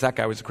didn't realize that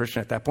guy was a Christian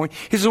at that point.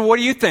 He said, well, what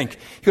do you think?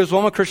 He goes,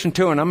 well, I'm a Christian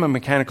too, and I'm a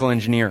mechanical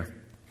engineer.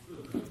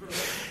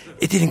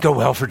 It didn't go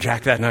well for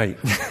Jack that night.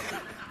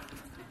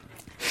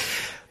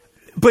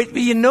 But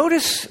you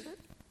notice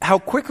how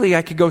quickly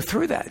I could go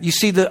through that. You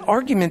see, the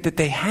argument that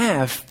they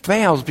have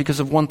fails because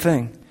of one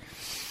thing.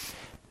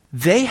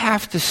 They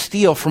have to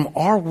steal from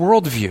our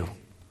worldview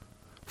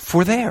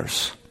for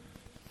theirs.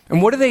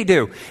 And what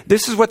do?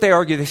 This is what they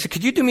argue. They say,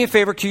 could you do me a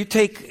favor? Could you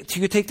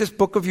take this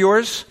book of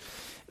yours,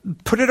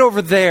 put it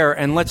over there,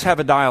 and let's have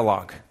a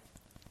dialogue?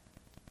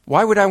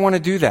 Why would I want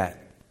to do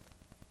that?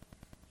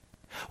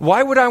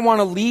 Why would I want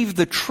to leave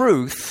the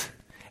truth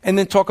and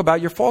then talk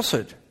about your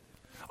falsehood?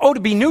 Oh, to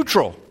be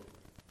neutral.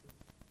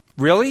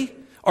 Really?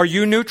 Are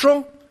you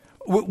neutral?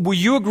 Will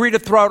you agree to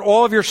throw out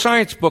all of your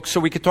science books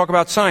so we could talk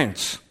about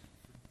science?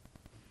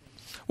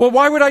 Well,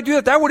 why would I do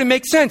that? That wouldn't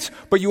make sense.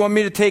 But you want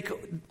me to take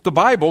the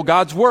Bible,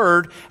 God's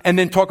Word, and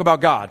then talk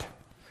about God.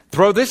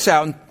 Throw this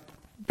out, and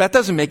that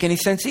doesn't make any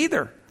sense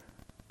either.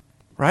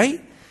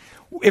 Right?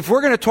 If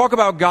we're going to talk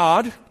about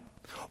God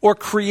or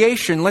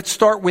creation, let's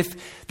start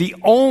with the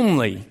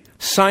only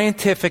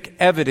scientific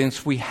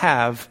evidence we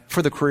have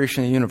for the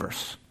creation of the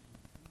universe.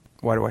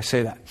 Why do I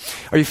say that?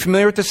 Are you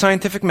familiar with the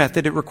scientific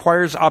method? It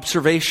requires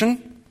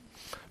observation,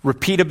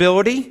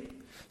 repeatability,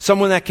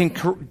 someone that can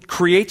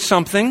create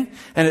something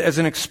and as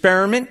an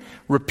experiment,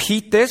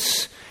 repeat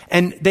this,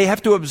 and they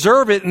have to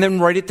observe it and then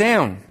write it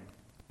down.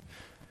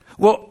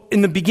 Well,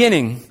 in the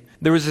beginning,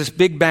 there was this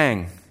big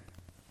bang.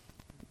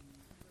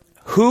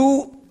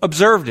 Who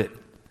observed it?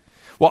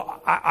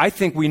 Well, I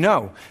think we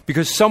know,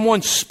 because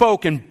someone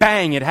spoke and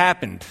bang, it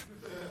happened.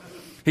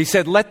 He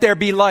said, let there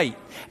be light.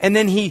 And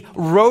then he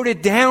wrote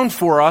it down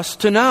for us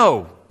to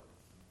know.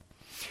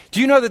 Do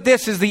you know that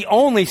this is the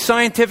only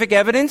scientific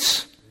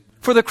evidence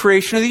for the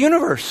creation of the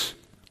universe?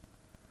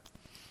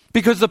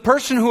 Because the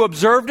person who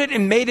observed it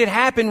and made it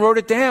happen wrote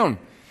it down.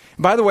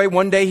 By the way,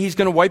 one day he's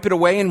going to wipe it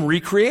away and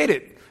recreate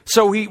it.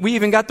 So we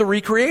even got the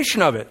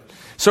recreation of it.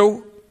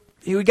 So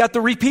we got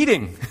the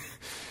repeating.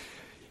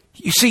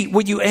 You see,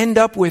 what you end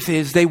up with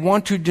is they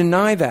want to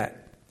deny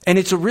that. And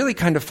it's really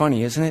kind of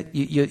funny, isn't it?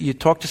 You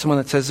talk to someone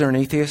that says they're an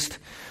atheist.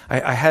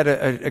 I had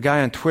a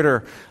guy on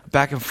Twitter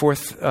back and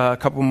forth a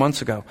couple of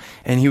months ago,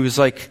 and he was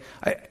like,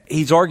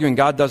 he's arguing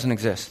God doesn't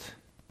exist.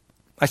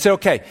 I said,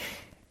 okay,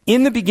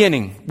 in the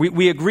beginning,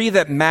 we agree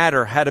that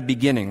matter had a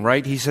beginning,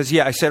 right? He says,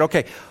 yeah. I said,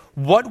 okay,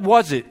 what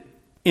was it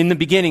in the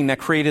beginning that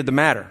created the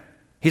matter?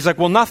 He's like,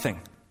 well,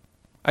 nothing.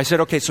 I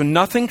said, okay, so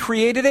nothing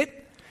created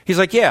it? He's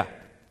like, yeah.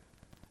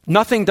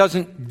 Nothing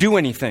doesn't do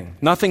anything.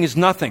 Nothing is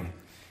nothing.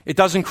 It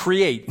doesn't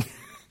create.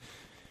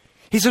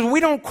 He says, we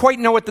don't quite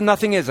know what the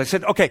nothing is. I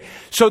said, okay,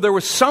 so there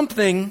was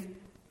something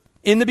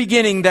in the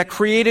beginning that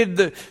created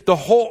the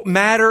whole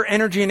matter,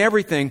 energy, and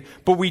everything,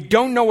 but we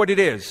don't know what it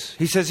is.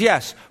 He says,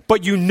 yes,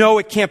 but you know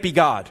it can't be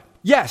God.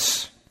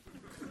 Yes.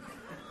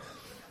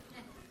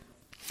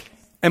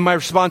 And my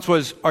response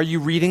was, are you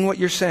reading what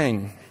you're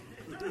saying?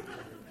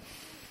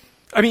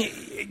 I mean,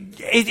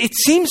 it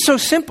seems so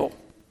simple,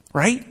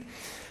 right?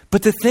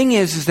 But the thing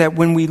is that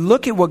when we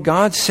look at what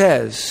God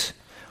says,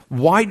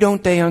 why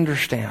don't they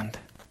understand?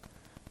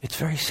 It's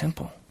very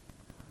simple.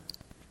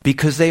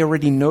 Because they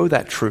already know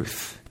that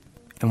truth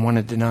and want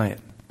to deny it.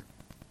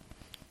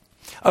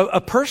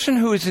 A person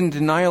who is in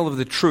denial of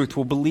the truth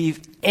will believe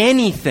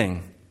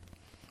anything,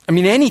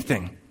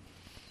 anything,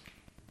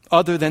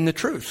 other than the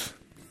truth.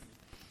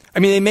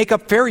 They make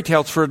up fairy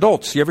tales for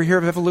adults. You ever hear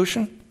of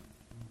evolution?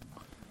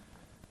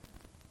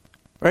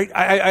 Right?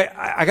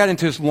 I got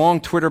into this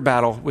long Twitter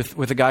battle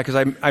with a guy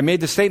because I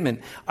made the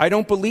statement, I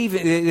don't believe,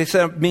 they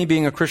said, me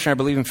being a Christian, I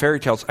believe in fairy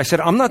tales. I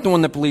said, I'm not the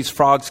one that believes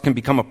frogs can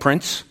become a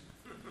prince.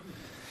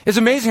 It's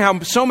amazing how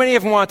so many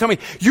of them want to tell me,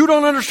 you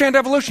don't understand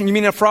evolution. You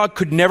mean a frog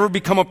could never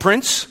become a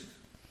prince?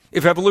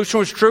 If evolution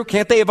was true,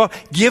 can't they evolve?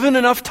 Given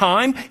enough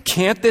time,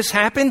 can't this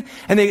happen?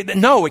 And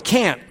no, it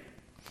can't.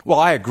 Well,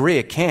 I agree,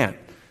 it can't.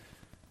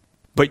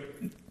 But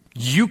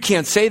you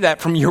can't say that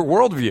from your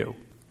worldview.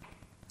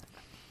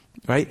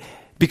 Right?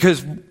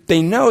 Because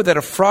they know that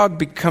a frog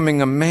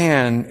becoming a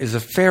man is a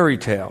fairy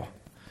tale.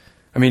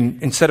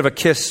 Instead of a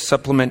kiss,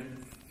 supplement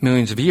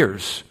millions of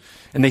years.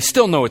 And they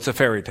still know it's a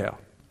fairy tale.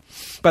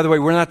 By the way,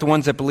 we're not the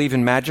ones that believe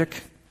in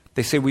magic.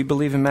 They say we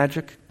believe in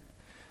magic.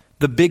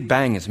 The Big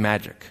Bang is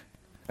magic.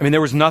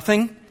 There was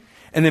nothing,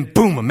 and then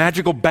boom, a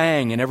magical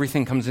bang, and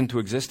everything comes into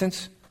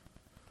existence.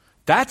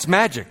 That's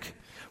magic.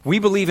 We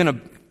believe in a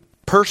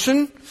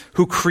person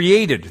who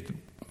created.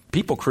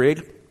 People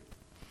created.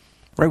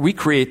 Right? We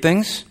create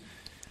things.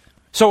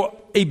 So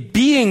a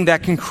being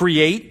that can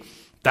create,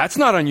 that's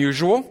not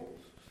unusual.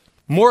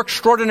 More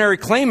extraordinary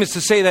claim is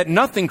to say that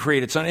nothing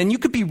created something. And you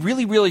could be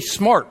really, really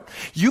smart.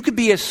 You could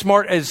be as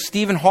smart as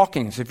Stephen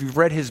Hawking, if you've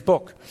read his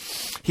book.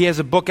 He has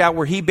a book out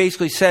where he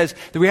basically says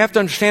that we have to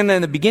understand that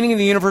in the beginning of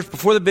the universe,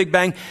 before the Big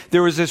Bang,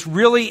 there was this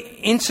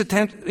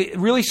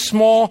really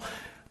small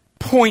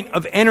point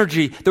of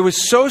energy that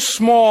was so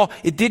small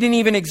it didn't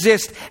even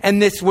exist,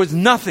 and this was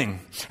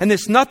nothing. And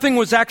this nothing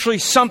was actually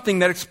something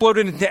that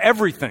exploded into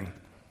everything.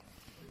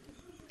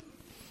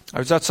 I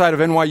was outside of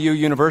NYU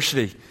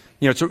University.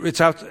 It's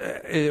out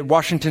at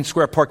Washington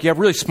Square Park. You have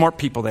really smart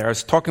people there. I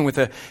was talking with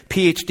a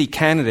PhD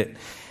candidate,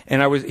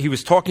 and he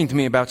was talking to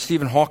me about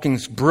Stephen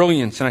Hawking's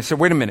brilliance. And I said,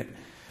 wait a minute.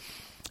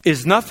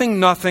 Is nothing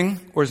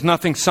nothing, or is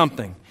nothing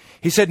something?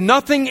 He said,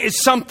 nothing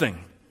is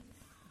something.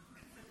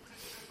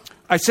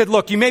 I said,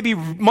 look, you may be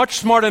much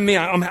smarter than me.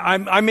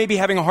 I may be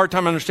having a hard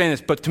time understanding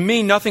this, but to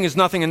me, nothing is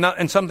nothing,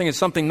 and something is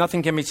something.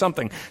 Nothing can be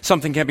something.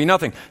 Something can't be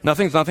nothing.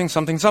 Nothing's nothing,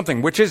 something's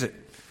something. Which is it?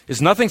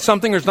 Is nothing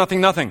something, or is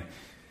nothing nothing?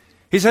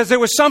 He says there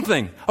was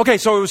something. Okay,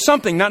 so it was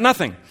something, not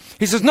nothing.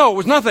 He says, no, it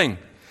was nothing.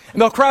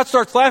 And the crowd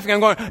starts laughing. I'm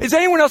going, is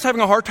anyone else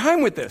having a hard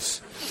time with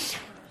this?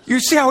 You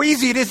see how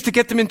easy it is to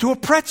get them into a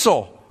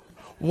pretzel.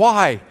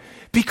 Why?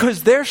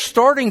 Because their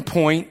starting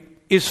point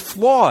is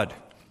flawed.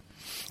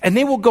 And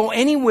they will go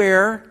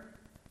anywhere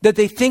that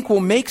they think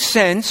will make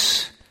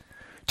sense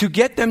to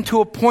get them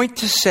to a point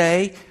to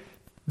say,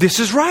 this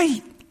is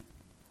right.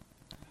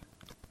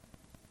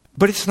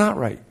 But it's not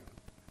right.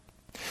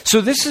 So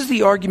this is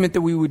the argument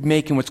that we would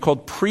make in what's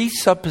called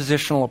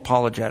presuppositional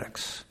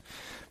apologetics.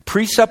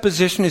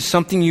 Presupposition is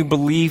something you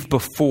believe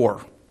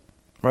before,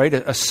 right?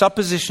 A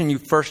supposition you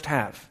first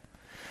have.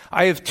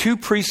 I have two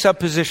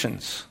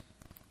presuppositions.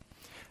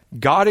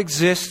 God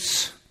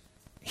exists,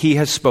 He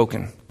has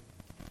spoken.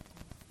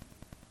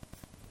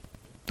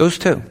 Those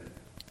two.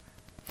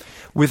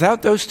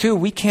 Without those two,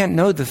 we can't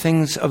know the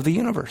things of the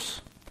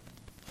universe.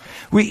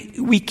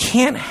 We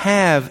can't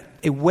have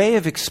a way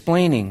of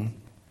explaining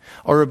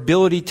our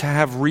ability to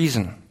have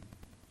reason.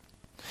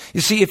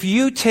 You see, if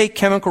you take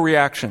chemical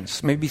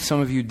reactions, maybe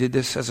some of you did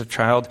this as a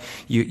child,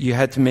 you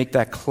had to make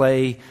that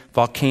clay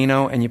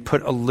volcano and you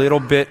put a little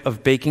bit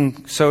of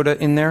baking soda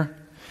in there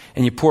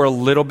and you pour a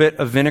little bit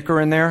of vinegar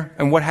in there,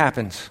 and what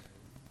happens?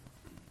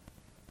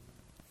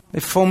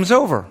 It foams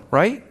over,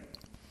 right?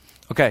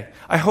 Okay,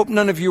 I hope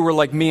none of you were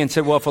like me and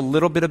said, well, if a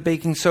little bit of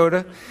baking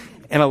soda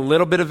and a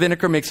little bit of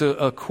vinegar makes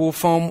a cool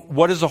foam,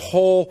 what does a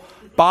whole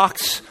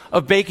box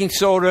of baking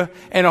soda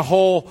and a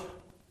whole,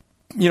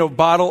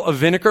 bottle of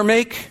vinegar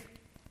make?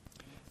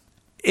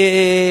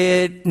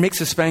 It makes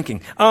a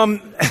spanking.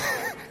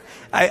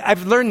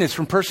 I've learned this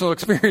from personal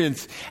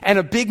experience, and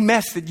a big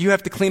mess that you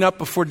have to clean up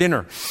before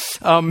dinner.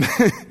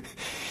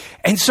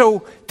 And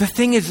so the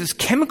thing is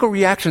chemical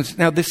reactions.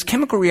 Now, this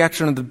chemical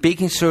reaction of the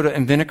baking soda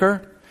and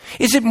vinegar,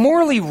 is it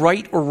morally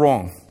right or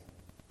wrong?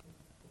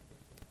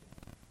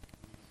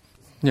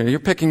 You're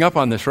picking up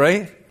on this,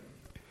 right?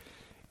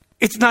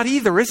 It's not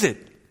either, is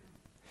it?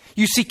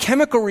 You see,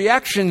 chemical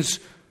reactions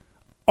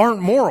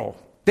aren't moral.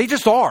 They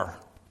just are.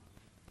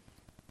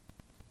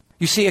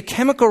 You see, a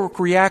chemical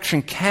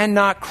reaction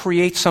cannot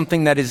create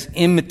something that is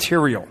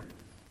immaterial.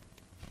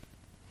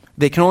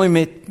 They can only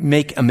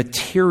make a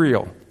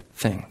material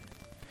thing.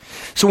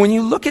 So when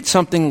you look at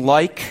something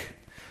like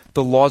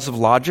the laws of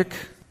logic,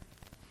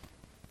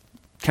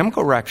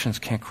 chemical reactions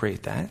can't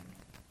create that.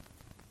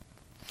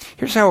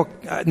 Here's how,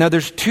 now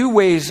there's two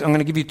ways, I'm going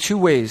to give you two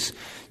ways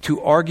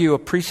to argue a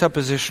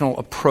presuppositional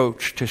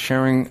approach to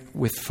sharing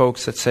with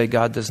folks that say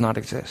God does not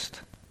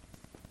exist.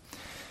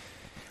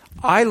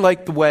 I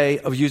like the way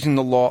of using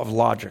the law of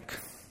logic,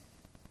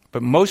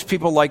 but most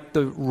people like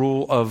the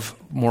rule of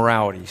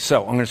morality.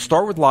 So I'm going to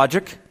start with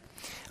logic.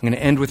 I'm going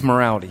to end with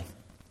morality.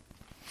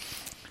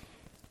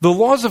 The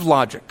laws of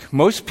logic.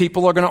 Most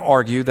people are going to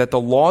argue that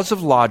the laws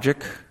of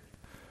logic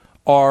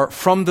are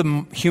from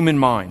the human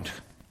mind.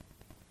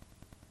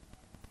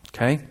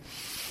 Okay?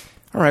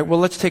 All right, well,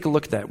 let's take a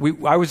look at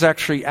that. I was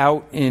actually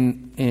out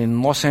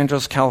in Los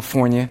Angeles,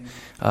 California,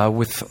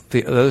 with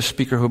the other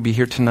speaker who will be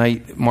here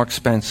tonight, Mark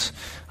Spence,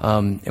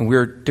 and we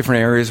were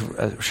different areas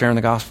sharing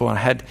the gospel. And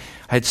I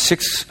had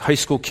 6 high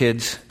school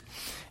kids,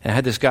 and I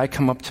had this guy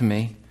come up to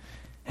me,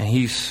 and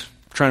he's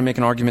trying to make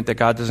an argument that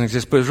God doesn't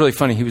exist. But it was really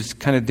funny. He was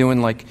kind of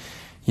doing like,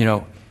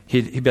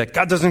 he'd be like,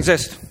 God doesn't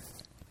exist.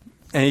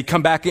 And he'd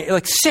come back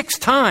like 6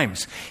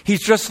 times.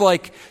 He's just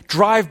like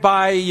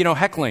drive-by,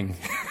 heckling.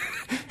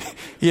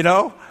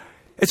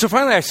 And so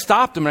finally I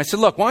stopped him and I said,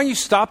 look, why don't you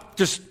stop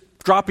just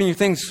dropping your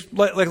things?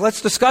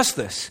 Let's discuss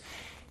this.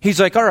 He's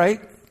like, all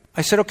right.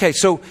 I said, okay,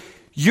 so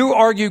you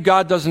argue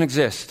God doesn't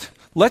exist.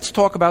 Let's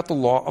talk about the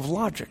law of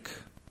logic.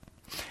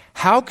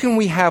 How can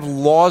we have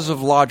laws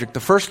of logic? The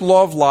first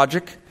law of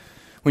logic,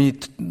 when you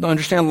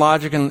understand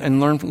logic and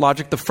learn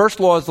logic, the first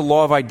law is the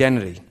law of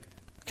identity.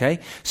 Okay?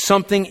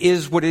 Something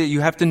is what it is.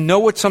 You have to know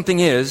what something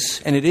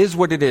is, and it is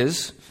what it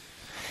is.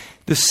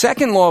 The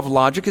second law of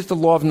logic is the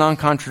law of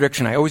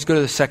non-contradiction. I always go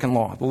to the second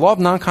law. The law of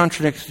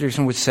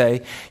non-contradiction would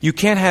say you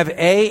can't have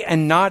A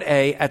and not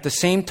A at the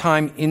same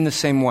time in the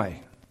same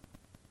way.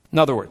 In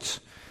other words,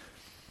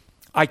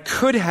 I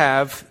could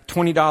have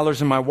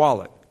 $20 in my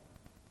wallet,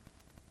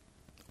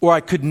 or I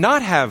could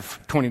not have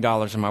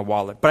 $20 in my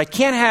wallet, but I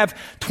can't have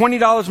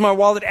 $20 in my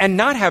wallet and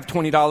not have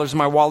 $20 in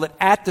my wallet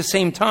at the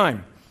same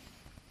time.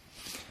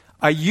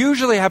 I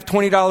usually have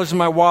 $20 in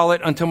my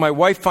wallet until my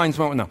wife finds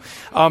my...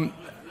 No.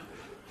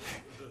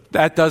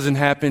 That doesn't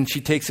happen.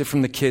 She takes it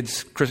from the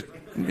kids.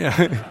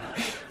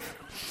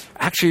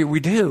 Actually,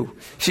 we do.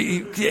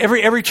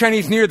 Every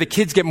Chinese New Year, the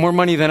kids get more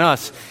money than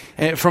us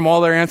from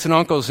all their aunts and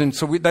uncles, and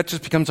so that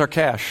just becomes our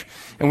cash.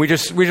 And we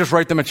just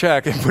write them a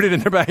check and put it in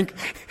their bank.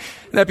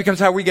 That becomes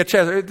how we get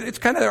checks. It's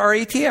kind of our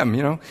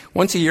ATM,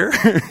 once a year.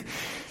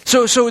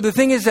 So the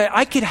thing is that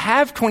I could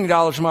have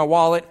 $20 in my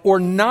wallet or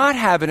not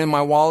have it in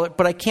my wallet,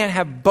 but I can't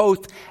have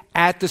both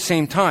at the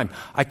same time.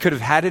 I could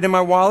have had it in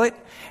my wallet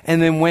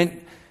and then went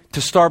to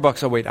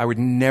Starbucks. Oh, wait, I would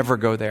never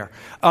go there.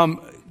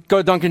 Go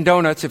to Dunkin'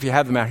 Donuts if you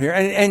have them out here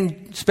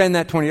and spend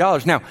that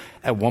 $20. Now,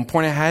 at one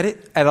point I had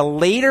it. At a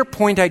later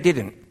point I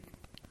didn't.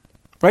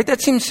 Right?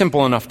 That seems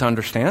simple enough to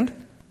understand.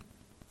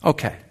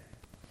 Okay.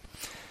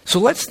 So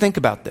let's think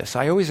about this.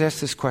 I always ask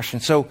this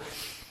question. So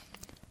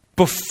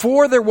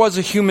before there was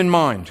a human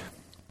mind,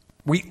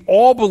 we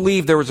all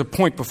believe there was a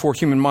point before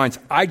human minds.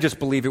 I just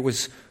believe it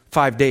was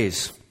 5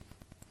 days.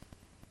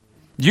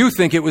 You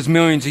think it was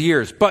millions of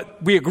years,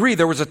 but we agree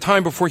there was a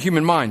time before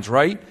human minds,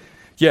 right?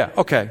 Yeah,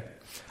 okay.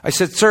 I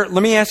said, sir,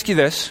 let me ask you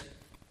this.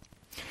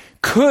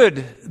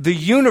 Could the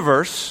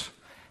universe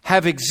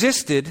have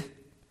existed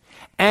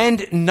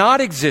and not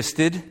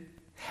existed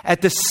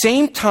at the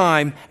same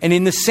time and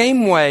in the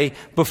same way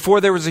before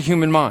there was a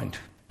human mind?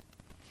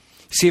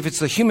 See, if it's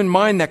the human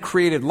mind that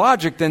created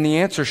logic, then the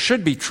answer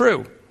should be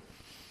true.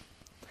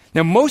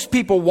 Now, most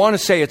people want to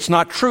say it's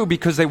not true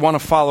because they want to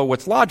follow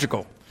what's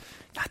logical.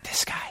 Not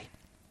this guy.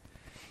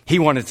 He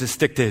wanted to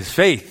stick to his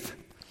faith.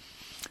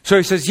 So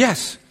he says,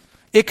 yes,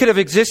 it could have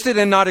existed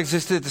and not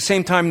existed at the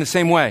same time in the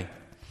same way.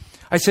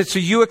 I said, so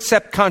you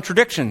accept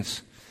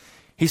contradictions?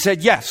 He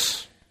said,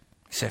 yes.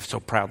 He said so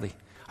proudly.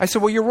 I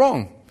said, well, you're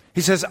wrong.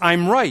 He says,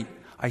 I'm right.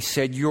 I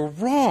said, you're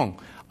wrong.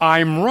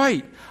 I'm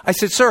right. I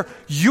said, sir,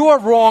 you are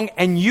wrong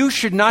and you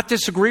should not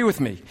disagree with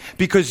me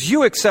because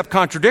you accept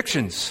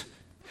contradictions.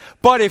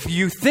 But if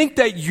you think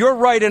that you're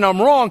right and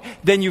I'm wrong,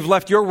 then you've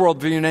left your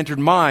worldview and entered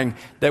mine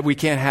that we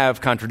can't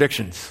have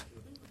contradictions.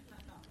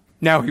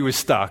 Now he was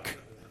stuck.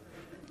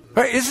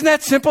 Right? Isn't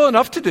that simple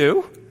enough to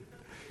do?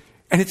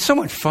 And it's so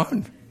much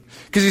fun.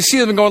 Because you see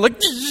them going like...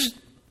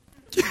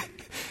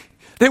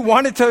 They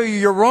want to tell you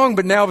you're wrong,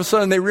 but now all of a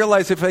sudden they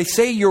realize if they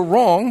say you're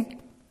wrong,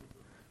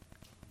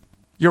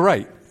 you're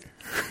right.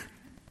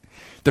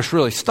 They're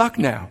really stuck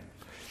now.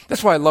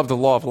 That's why I love the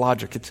law of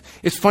logic.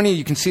 It's funny,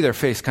 you can see their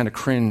face kind of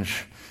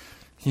cringe,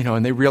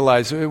 and they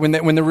realize when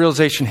the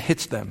realization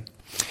hits them.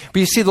 But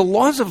you see, the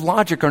laws of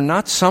logic are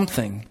not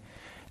something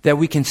that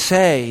we can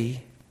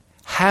say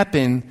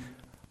happen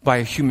by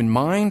a human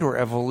mind or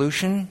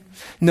evolution.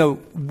 No,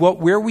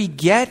 where we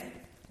get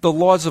the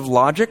laws of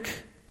logic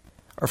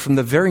are from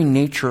the very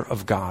nature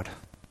of God.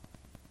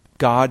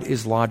 God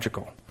is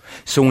logical.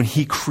 So when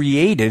he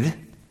created,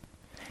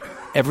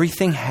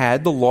 everything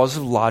had the laws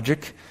of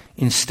logic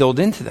instilled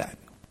into that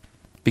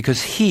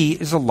because he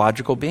is a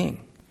logical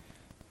being.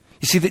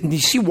 You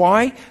see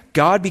why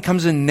God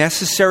becomes a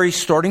necessary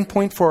starting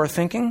point for our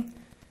thinking?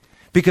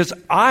 Because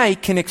I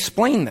can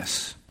explain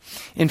this.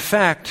 In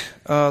fact,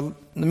 let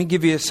me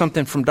give you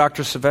something from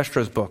Dr.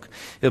 Silvestro's book.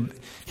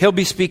 He'll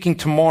be speaking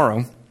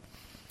tomorrow,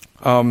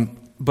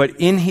 but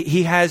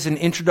he has an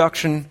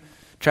introduction,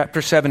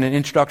 chapter 7, an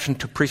introduction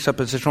to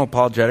presuppositional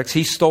apologetics.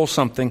 He stole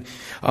something.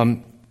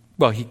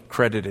 He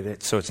credited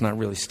it, so it's not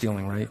really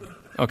stealing, right?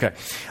 Okay.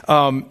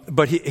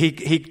 But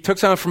he took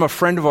something from a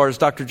friend of ours,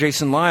 Dr.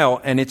 Jason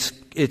Lyle, and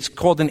it's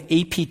called an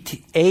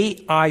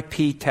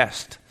AIP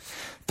test.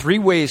 3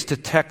 ways to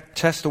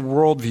test a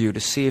worldview to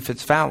see if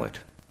it's valid.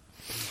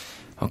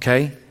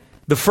 Okay?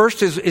 The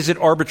first is it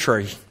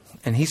arbitrary?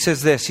 And he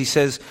says this. He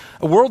says,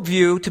 a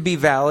worldview to be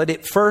valid,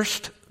 it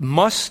first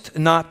must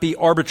not be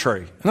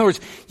arbitrary. In other words,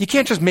 you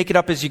can't just make it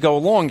up as you go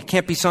along. It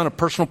can't be on a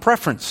personal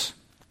preference.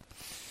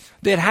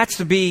 It has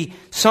to be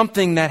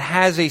something that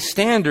has a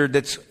standard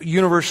that's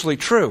universally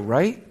true,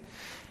 right?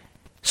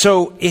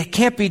 So it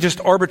can't be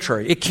just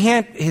arbitrary.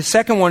 His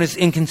second one is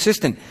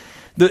inconsistent.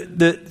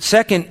 The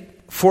second,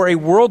 for a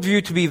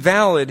worldview to be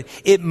valid,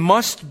 it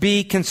must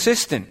be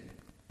consistent.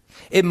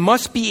 It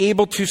must be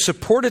able to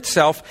support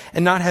itself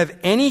and not have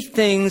any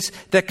things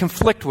that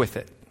conflict with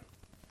it.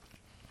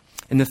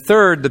 And the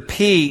third, the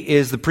P,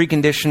 is the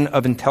precondition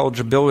of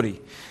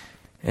intelligibility.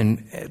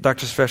 And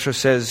Dr. Silvestro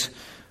says,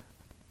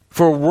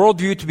 for a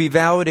worldview to be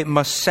valid, it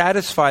must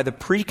satisfy the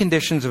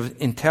preconditions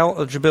of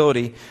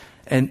intelligibility,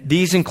 and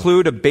these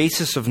include a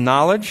basis of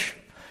knowledge,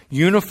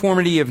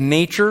 uniformity of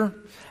nature,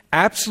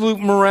 absolute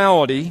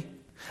morality,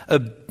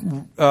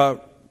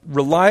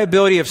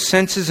 reliability of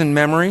senses and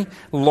memory,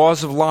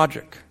 laws of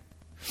logic.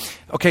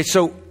 Okay,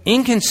 so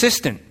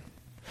inconsistent.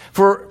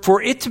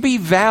 For it to be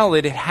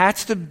valid, it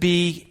has to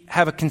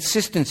have a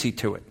consistency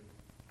to it.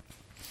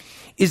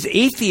 Is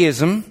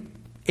atheism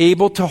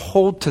able to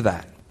hold to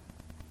that?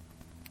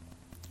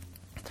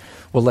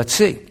 Well, let's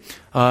see.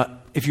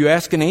 If you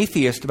ask an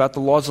atheist about the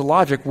laws of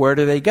logic, where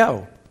do they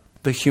go?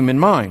 The human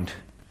mind.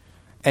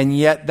 And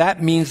yet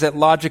that means that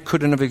logic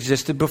couldn't have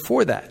existed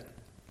before that.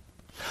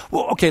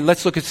 Well, okay,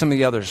 let's look at some of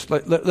the others.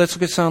 Let's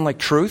look at something like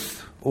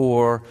truth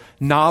or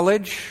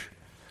knowledge,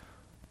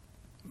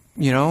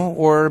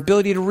 or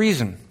ability to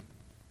reason.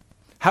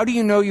 How do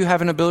you know you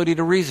have an ability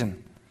to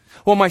reason?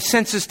 Well, my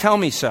senses tell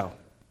me so.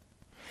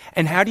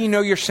 And how do you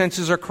know your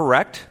senses are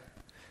correct?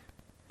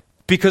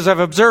 Because I've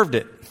observed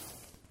it.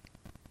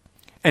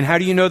 And how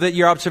do you know that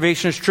your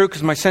observation is true?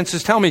 Because my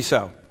senses tell me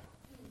so.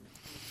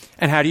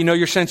 And how do you know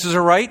your senses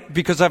are right?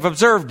 Because I've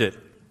observed it.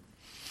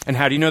 And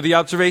how do you know the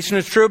observation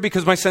is true?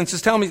 Because my senses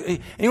tell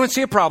me. Anyone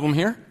see a problem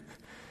here?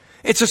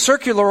 It's a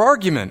circular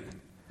argument.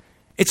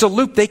 It's a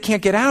loop they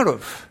can't get out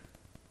of.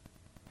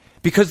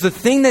 Because the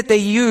thing that they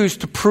use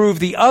to prove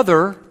the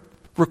other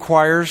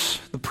requires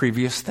the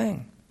previous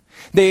thing.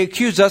 They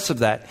accuse us of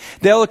that.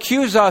 They'll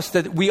accuse us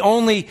that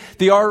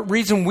the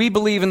reason we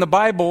believe in the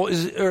Bible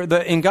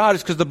in God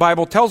is because the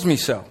Bible tells me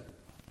so.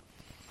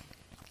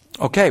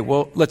 Okay,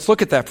 well, let's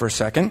look at that for a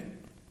second.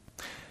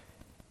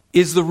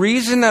 Is the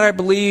reason that I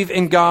believe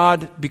in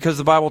God because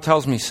the Bible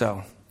tells me so?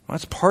 Well,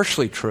 that's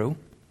partially true,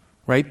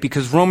 right?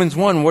 Because Romans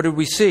 1, what did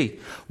we see?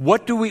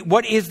 What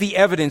is the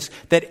evidence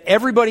that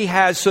everybody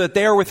has so that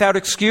they are without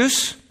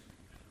excuse?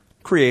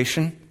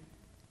 Creation.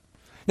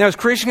 Now, is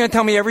creation going to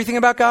tell me everything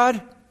about God?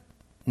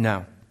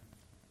 No.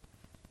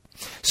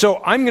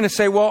 So I'm going to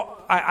say,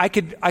 well, I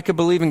could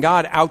believe in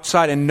God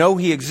outside and know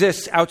He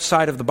exists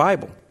outside of the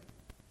Bible.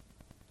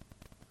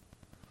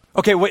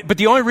 Okay, wait, but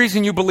the only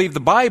reason you believe the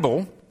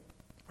Bible,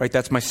 right,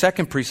 that's my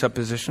second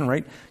presupposition,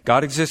 right?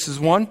 God exists as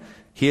one,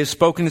 He has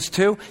spoken as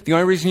two. The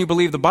only reason you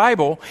believe the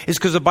Bible is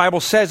because the Bible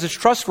says it's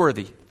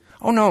trustworthy.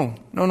 Oh, no.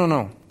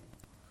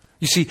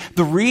 You see,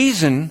 the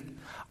reason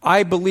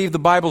I believe the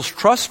Bible's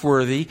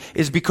trustworthy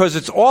is because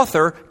its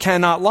author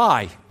cannot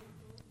lie.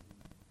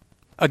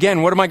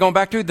 Again, what am I going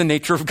back to? The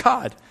nature of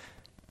God.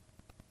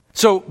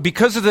 So,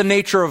 because of the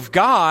nature of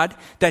God,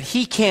 that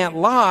He can't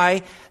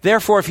lie,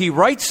 therefore, if He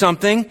writes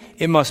something,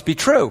 it must be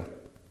true.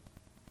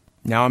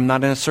 Now I'm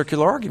not in a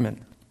circular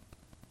argument.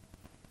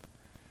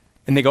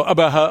 And they go,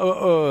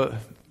 and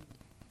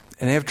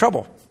they have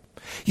trouble.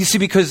 You see,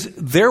 because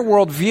their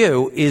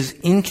worldview is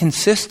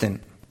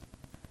inconsistent.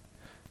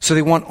 So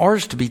they want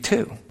ours to be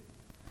too.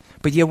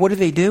 But yet, what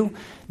do?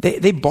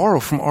 They borrow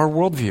from our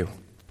worldview.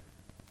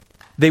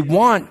 They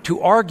want to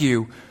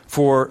argue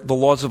for the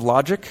laws of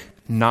logic,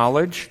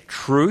 knowledge,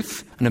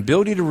 truth, an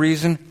ability to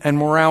reason, and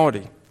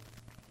morality.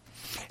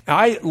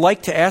 I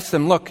like to ask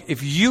them, look,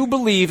 if you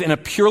believe in a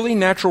purely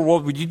natural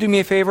world, would you do me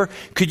a favor?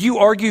 Could you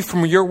argue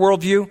from your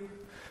worldview?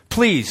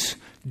 Please,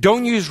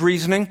 don't use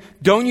reasoning,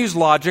 don't use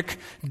logic,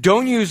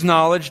 don't use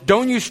knowledge,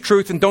 don't use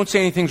truth, and don't say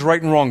anything's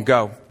right and wrong.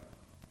 Go.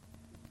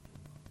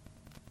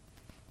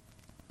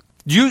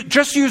 You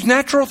just use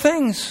natural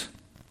things.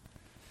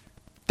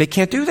 They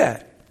can't do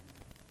that.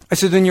 I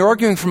said, then you're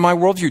arguing from my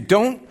worldview.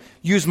 Don't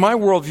use my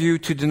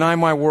worldview to deny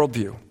my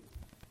worldview.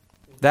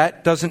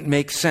 That doesn't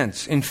make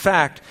sense. In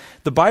fact,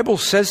 the Bible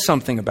says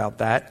something about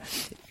that.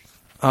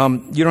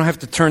 You don't have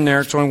to turn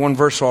there. It's only one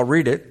verse, so I'll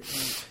read it.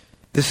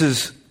 This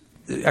is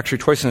actually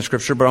twice in the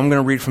scripture, but I'm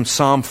going to read from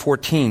Psalm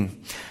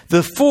 14.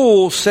 The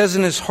fool says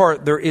in his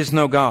heart, there is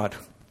no God.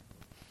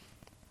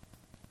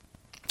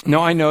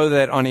 Now, I know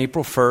that on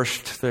April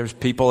 1st, there's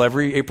people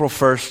every April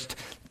 1st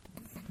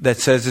that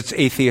says it's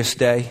Atheist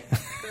Day.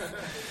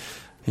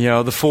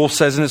 The fool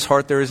says in his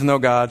heart, there is no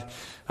God.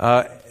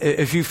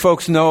 If you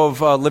folks know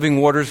of Living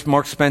Waters,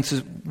 Mark Spence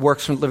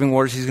works from Living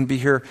Waters. He's going to be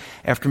here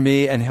after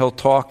me, and he'll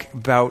talk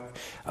about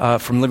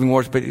from Living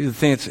Waters. But the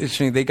thing that's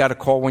interesting, they got a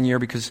call one year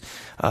because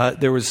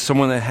there was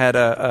someone that had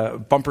a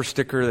bumper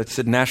sticker that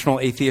said National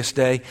Atheist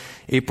Day,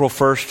 April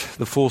 1st.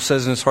 The fool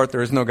says in his heart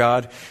there is no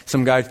God.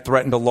 Some guy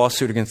threatened a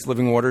lawsuit against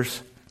Living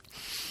Waters.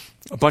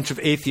 A bunch of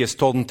atheists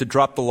told him to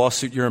drop the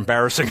lawsuit. You're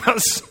embarrassing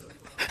us.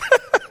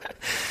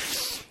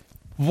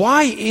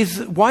 Why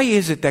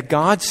is it that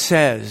God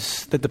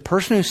says that the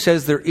person who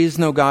says there is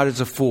no God is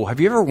a fool? Have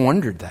you ever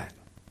wondered that?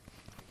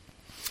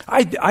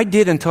 I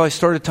did until I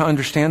started to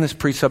understand this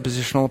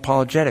presuppositional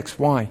apologetics.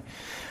 Why?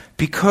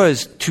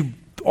 Because to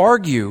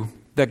argue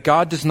that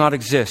God does not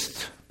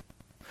exist,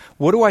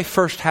 what do I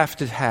first have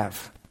to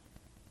have?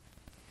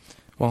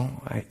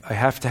 Well, I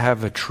have to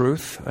have a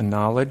truth, a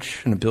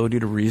knowledge, an ability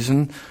to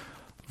reason,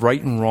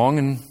 right and wrong,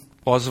 and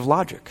laws of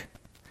logic.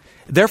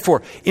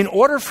 Therefore, in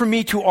order for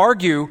me to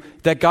argue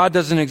that God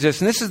doesn't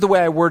exist, and this is the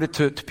way I word it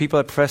to people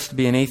that profess to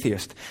be an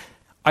atheist,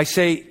 I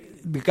say,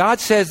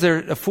 God says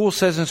a fool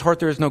says in his heart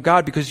there is no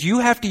God, because you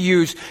have to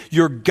use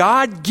your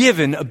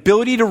God-given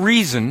ability to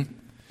reason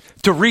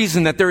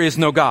that there is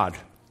no God.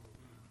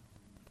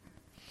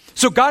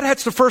 So God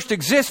has to first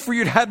exist for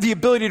you to have the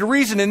ability to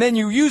reason, and then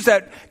you use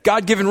that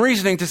God-given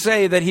reasoning to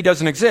say that he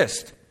doesn't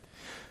exist.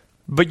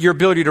 But your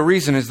ability to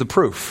reason is the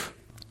proof.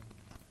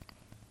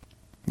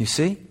 You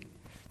see?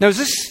 Now, does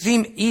this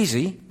seem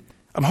easy?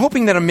 I'm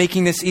hoping that I'm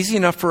making this easy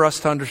enough for us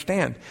to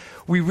understand.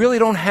 We really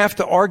don't have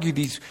to argue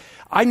these.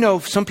 I know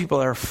some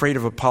people are afraid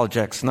of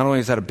apologetics. Not only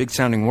is that a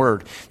big-sounding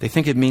word, they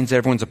think it means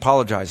everyone's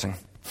apologizing.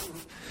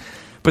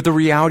 But the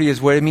reality is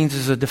what it means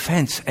is a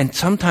defense. And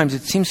sometimes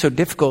it seems so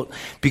difficult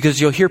because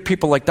you'll hear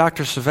people like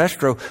Dr.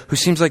 Silvestro, who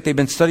seems like they've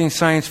been studying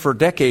science for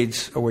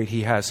decades. Oh, wait,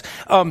 he has.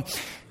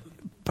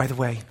 By the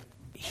way,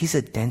 he's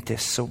a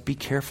dentist, so be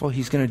careful.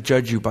 He's going to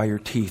judge you by your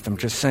teeth. I'm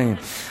just saying.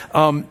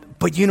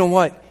 But you know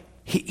what?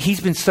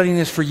 He's been studying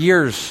this for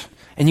years.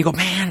 And you go,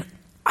 man,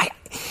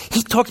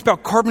 he talks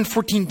about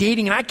carbon-14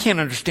 dating, and I can't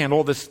understand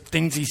all these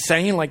things he's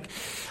saying. Like,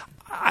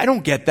 I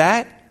don't get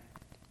that.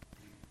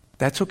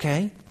 That's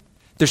okay.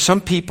 There's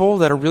some people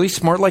that are really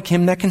smart like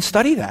him that can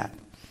study that.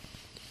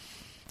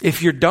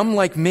 If you're dumb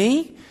like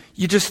me,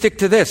 you just stick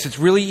to this. It's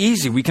really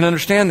easy. We can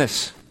understand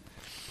this.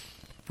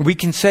 We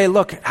can say,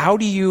 look, how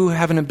do you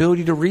have an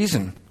ability to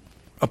reason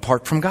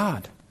apart from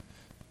God?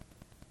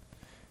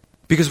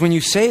 Because when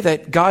you say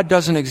that God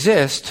doesn't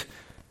exist,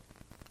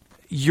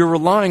 you're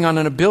relying on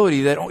an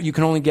ability that you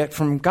can only get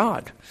from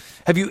God.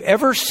 Have you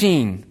ever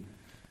seen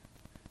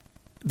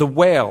the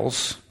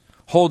whales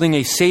holding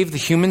a Save the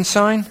Human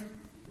sign?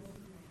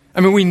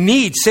 I mean, we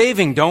need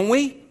saving, don't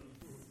we?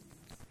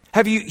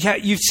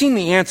 You've seen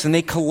the ants, and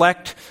they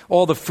collect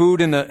all the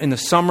food in the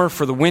summer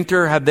for the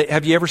winter.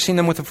 Have you ever seen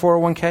them with a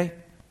 401k?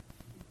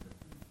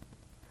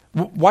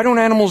 Why don't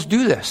animals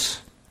do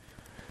this?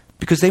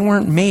 Because they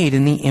weren't made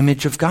in the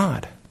image of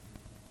God.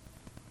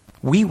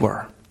 We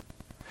were.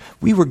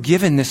 We were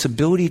given this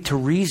ability to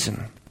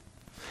reason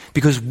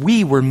because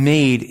we were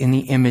made in the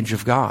image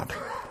of God.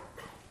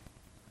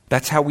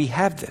 That's how we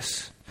have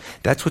this.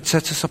 That's what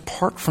sets us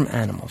apart from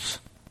animals.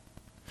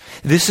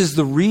 This is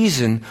the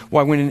reason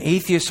why when an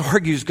atheist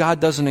argues God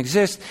doesn't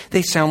exist,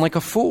 they sound like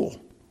a fool.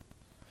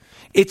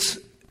 It's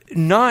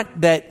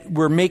not that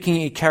we're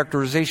making a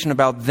characterization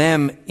about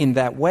them in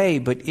that way,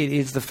 but it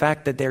is the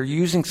fact that they're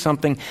using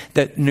something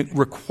that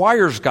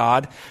requires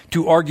God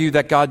to argue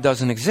that God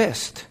doesn't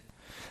exist.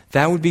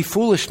 That would be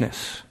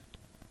foolishness.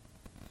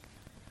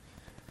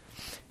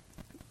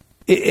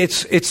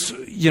 There's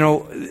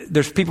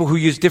people who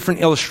use different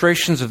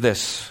illustrations of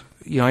this.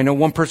 I know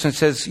one person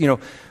says,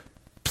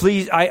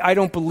 please, I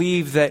don't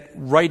believe that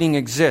writing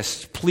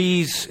exists.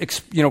 Please,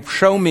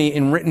 show me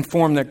in written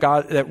form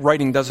that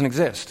writing doesn't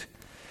exist.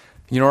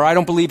 Or I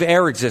don't believe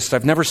air exists.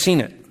 I've never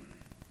seen it.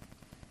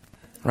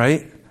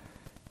 Right?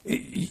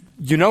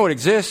 You know it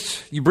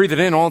exists. You breathe it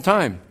in all the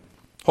time.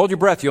 Hold your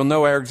breath. You'll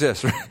know air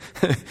exists.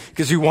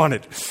 Because you want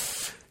it.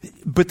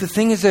 But the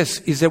thing is this,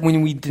 is that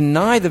when we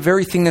deny the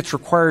very thing that's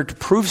required to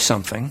prove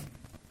something,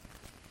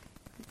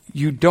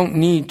 you don't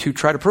need to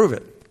try to prove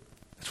it.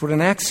 That's what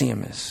an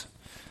axiom is.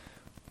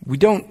 We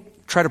don't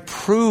try to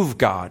prove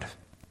God.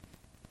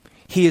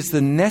 He is the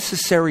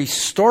necessary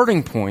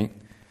starting point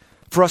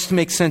for us to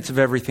make sense of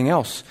everything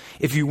else.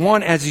 If you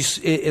want,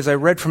 as I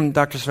read from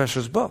Dr.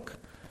 Svesler's book,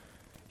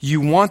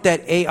 you want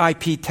that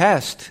AIP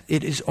test,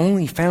 it is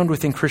only found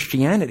within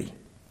Christianity.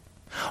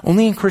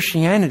 Only in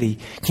Christianity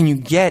can you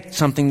get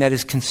something that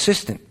is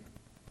consistent.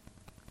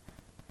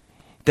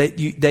 That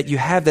you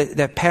have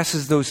that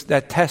passes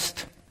that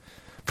test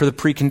for the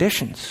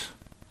preconditions.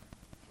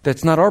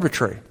 That's not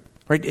arbitrary.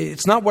 Right?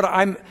 It's not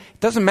it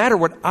doesn't matter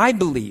what I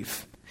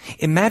believe.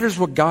 It matters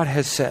what God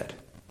has said.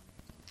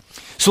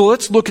 So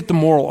let's look at the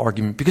moral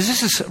argument, because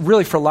this is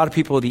really for a lot of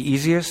people the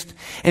easiest.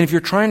 And if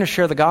you're trying to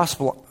share the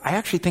gospel, I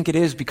actually think it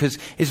is, because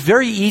it's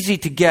very easy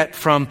to get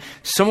from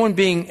someone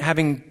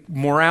having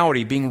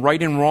morality, being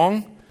right and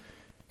wrong,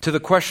 to the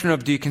question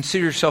of, do you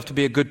consider yourself to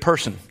be a good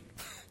person?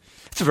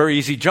 It's a very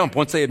easy jump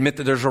once they admit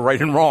that there's a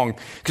right and wrong,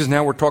 because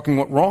now we're talking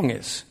what wrong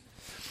is.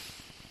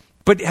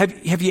 But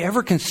have you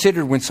ever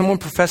considered when someone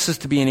professes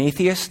to be an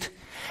atheist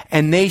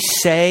and they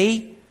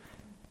say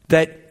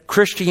that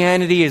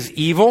Christianity is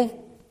evil?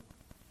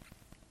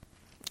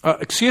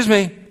 Excuse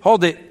me,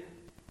 hold it.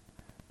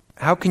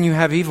 How can you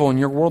have evil in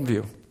your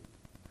worldview?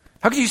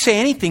 How can you say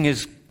anything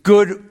is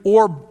good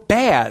or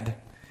bad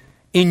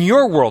in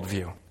your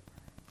worldview?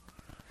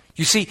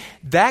 You see,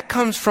 that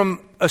comes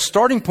from a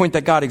starting point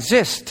that God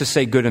exists to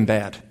say good and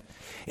bad.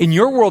 In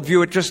your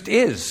worldview, it just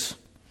is.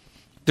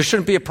 There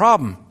shouldn't be a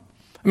problem.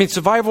 I mean,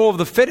 survival of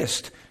the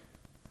fittest.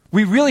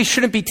 We really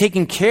shouldn't be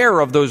taking care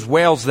of those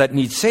whales that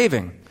need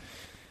saving,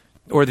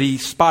 or the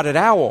spotted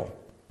owl.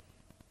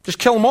 Just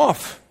kill them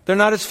off. They're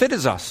not as fit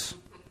as us.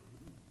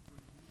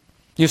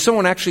 You know,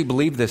 someone actually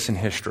believed this in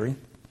history.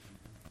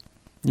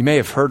 You may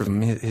have heard of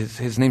him.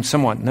 His name's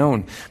somewhat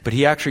known. But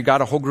he actually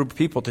got a whole group of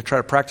people to try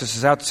to practice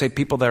this out, to say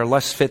people that are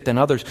less fit than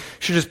others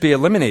should just be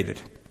eliminated.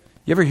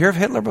 You ever hear of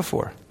Hitler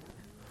before?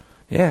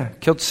 Yeah,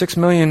 killed 6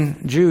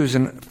 million Jews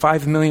and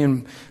 5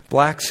 million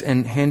blacks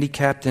and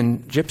handicapped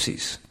and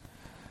gypsies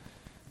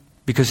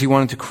because he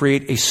wanted to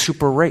create a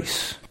super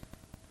race.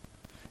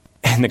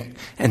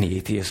 And the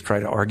atheists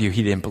try to argue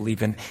he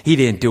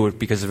didn't do it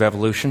because of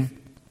evolution.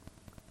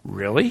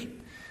 Really?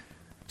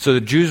 So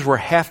the Jews were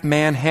half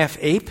man, half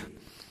ape?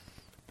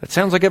 That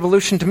sounds like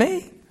evolution to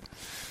me.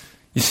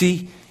 You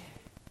see,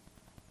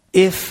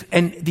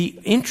 and the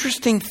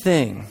interesting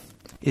thing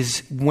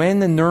is when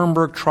the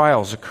Nuremberg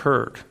trials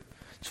occurred,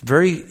 it's a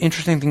very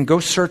interesting thing. Go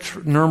search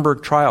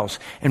Nuremberg trials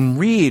and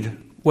read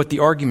what the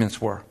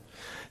arguments were.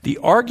 The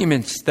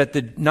arguments that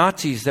the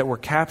Nazis that were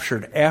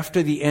captured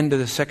after the end of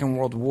the Second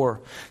World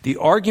War, the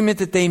argument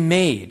that they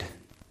made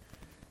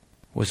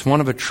was one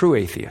of a true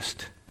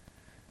atheist.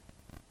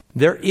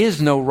 There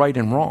is no right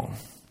and wrong.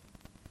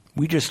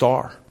 We just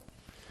are.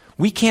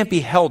 We can't be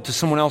held to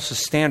someone else's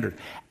standard.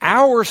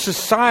 Our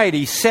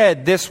society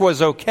said this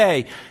was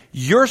okay.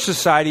 Your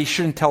society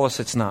shouldn't tell us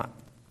it's not.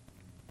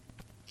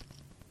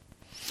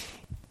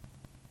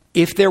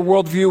 If their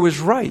worldview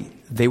was right,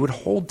 they would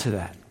hold to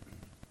that.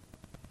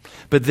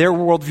 But their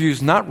worldview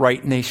is not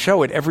right, and they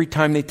show it every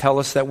time they tell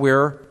us that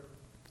we're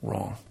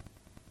wrong.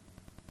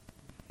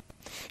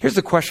 Here's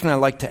the question I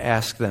like to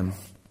ask them.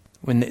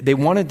 When they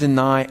want to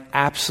deny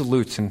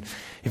absolutes, and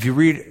if you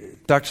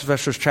read Dr.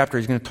 Svesler's chapter,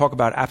 he's going to talk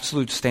about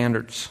absolute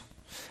standards,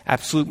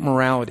 absolute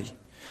morality.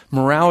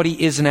 Morality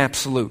is an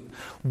absolute.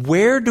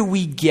 Where do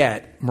we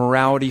get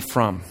morality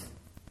from?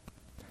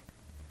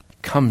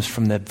 It comes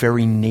from the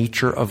very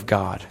nature of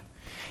God.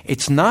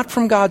 It's not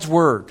from God's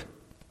word.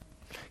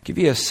 I'll give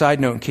you a side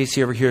note in case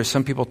you ever hear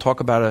some people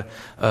talk about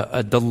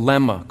a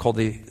dilemma called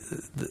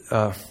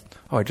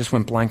I just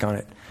went blank on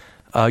it.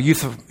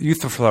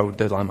 Euthyphro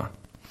dilemma.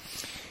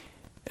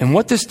 And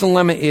what this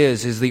dilemma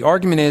is the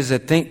argument is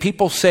that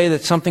people say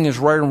that something is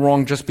right or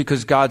wrong just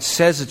because God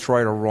says it's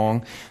right or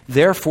wrong.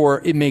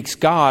 Therefore, it makes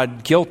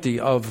God guilty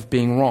of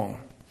being wrong.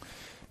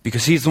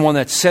 Because he's the one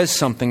that says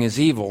something is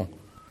evil,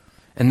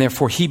 and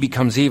therefore he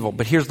becomes evil.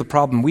 But here's the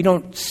problem. We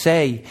don't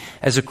say,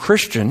 as a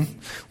Christian,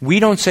 we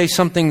don't say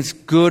something's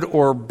good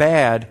or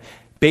bad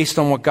based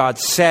on what God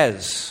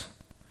says.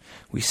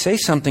 We say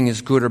something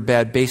is good or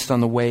bad based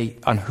on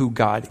who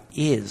God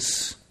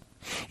is.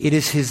 It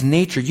is his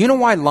nature. You know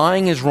why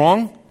lying is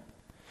wrong?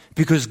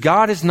 Because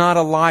God is not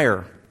a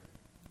liar.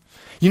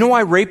 You know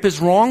why rape is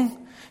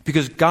wrong?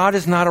 Because God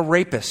is not a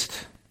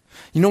rapist.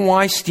 You know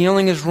why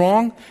stealing is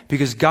wrong?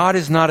 Because God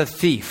is not a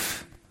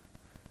thief.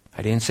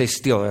 I didn't say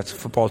steal. That's a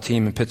football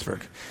team in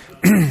Pittsburgh.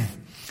 I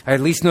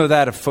at least know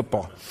that of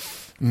football.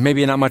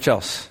 Maybe not much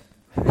else.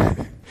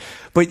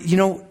 But,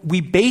 we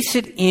base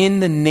it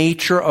in the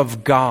nature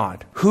of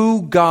God,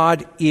 who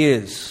God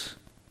is.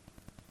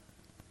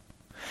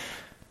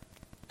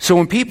 So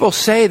when people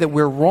say that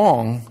we're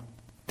wrong,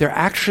 they're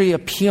actually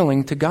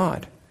appealing to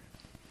God.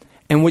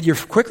 And what you're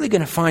quickly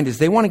going to find is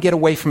they want to get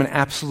away from an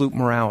absolute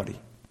morality.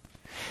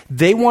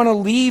 They want to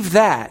leave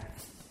that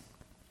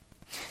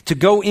to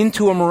go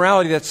into a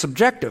morality that's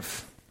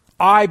subjective.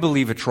 I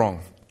believe it's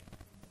wrong.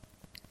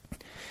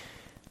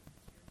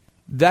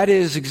 That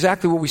is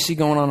exactly what we see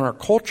going on in our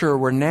culture,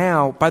 where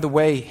now, by the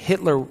way,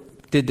 Hitler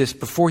did this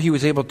before he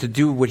was able to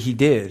do what he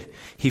did.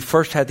 He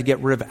first had to get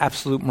rid of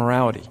absolute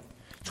morality.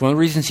 It's one of the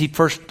reasons he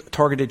first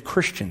targeted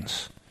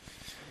Christians,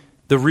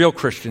 the real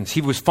Christians.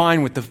 He was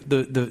fine with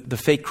the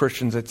fake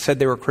Christians that said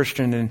they were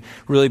Christian and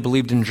really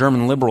believed in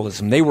German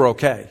liberalism. They were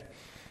okay.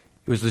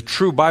 It was the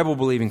true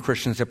Bible-believing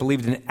Christians that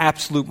believed in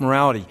absolute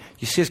morality.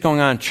 You see this going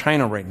on in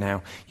China right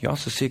now. You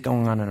also see it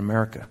going on in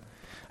America.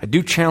 I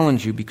do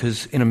challenge you,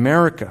 because in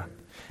America,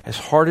 as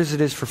hard as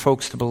it is for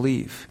folks to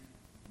believe,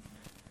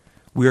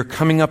 we are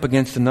coming up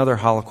against another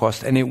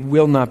Holocaust, and it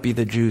will not be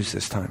the Jews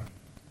this time.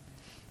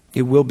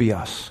 It will be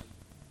us.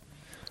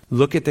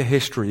 Look at the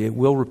history. It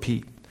will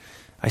repeat.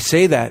 I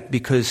say that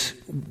because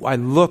I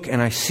look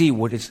and I see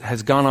what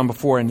has gone on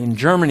before. And in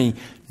Germany,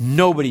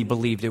 nobody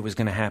believed it was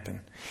going to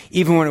happen.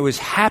 Even when it was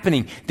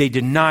happening, they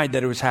denied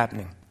that it was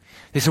happening.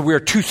 They said, we are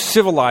too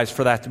civilized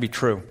for that to be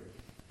true.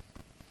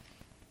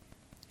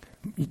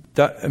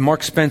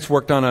 Mark Spence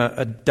worked on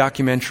a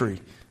documentary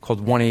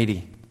called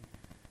 180.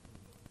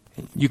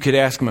 You could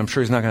ask him, I'm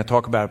sure he's not going to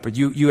talk about it, but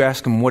you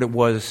ask him what it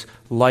was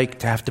like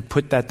to have to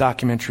put that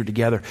documentary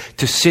together,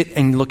 to sit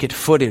and look at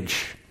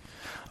footage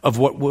of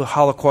what the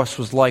Holocaust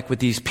was like with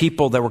these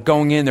people that were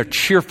going in. They're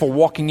cheerful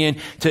walking in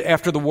to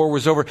after the war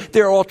was over.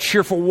 They're all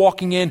cheerful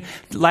walking in,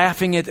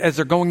 laughing as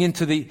they're going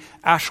into the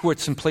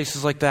Auschwitz and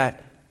places like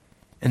that.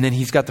 And then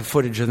he's got the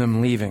footage of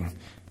them leaving.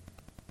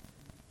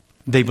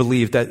 They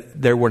believed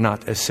that they were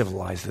not as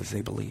civilized as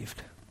they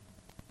believed.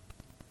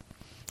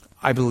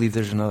 I believe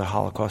there's another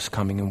Holocaust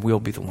coming, and we'll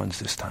be the ones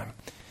this time.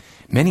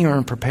 Many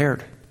aren't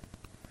prepared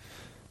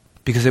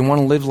because they want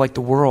to live like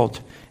the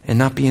world and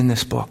not be in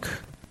this book.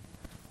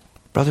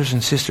 Brothers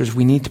and sisters,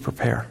 we need to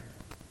prepare.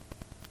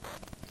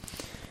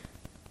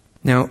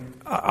 Now,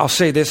 I'll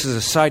say this as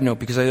a side note,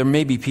 because there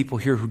may be people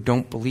here who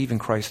don't believe in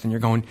Christ, and you're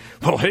going,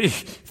 well, hey,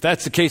 if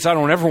that's the case, I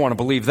don't ever want to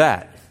believe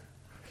that.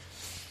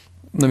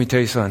 Let me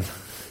tell you something.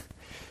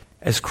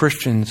 As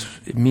Christians,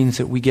 it means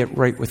that we get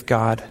right with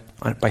God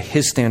by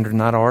His standard,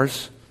 not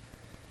ours.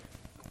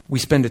 We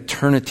spend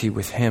eternity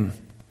with Him.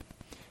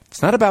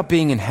 It's not about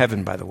being in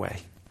heaven, by the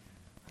way.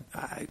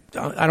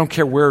 I don't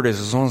care where it is,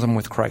 as long as I'm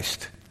with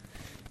Christ.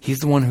 He's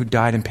the one who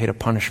died and paid a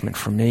punishment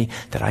for me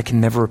that I can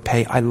never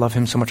repay. I love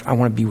Him so much. I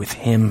want to be with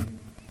Him.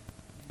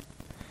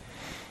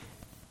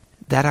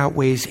 That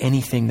outweighs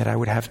anything that I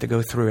would have to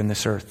go through in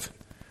this earth.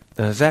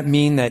 Does that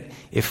mean that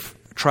if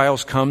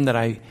trials come that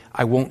I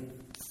won't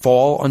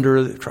fall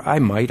under I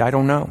might, I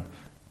don't know.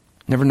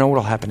 Never know what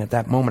will happen at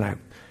that moment. I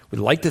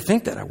would like to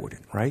think that I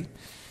wouldn't, right?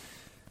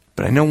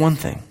 But I know one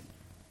thing.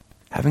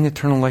 Having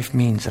eternal life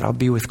means that I'll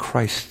be with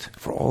Christ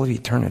for all of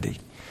eternity,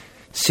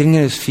 sitting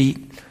at His feet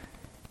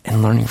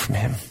and learning from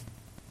Him,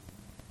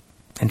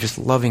 and just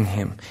loving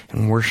Him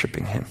and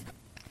worshiping Him.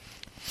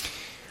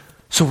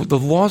 So the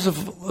laws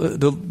of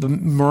the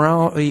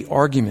morality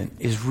argument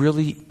is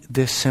really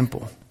this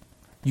simple.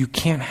 You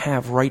can't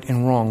have right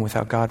and wrong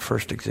without God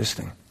first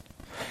existing.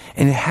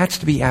 And it has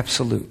to be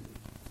absolute.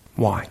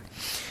 Why?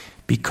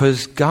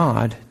 Because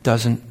God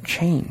doesn't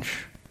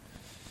change.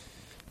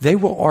 They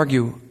will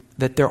argue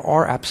that there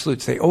are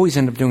absolutes. They always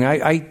end up doing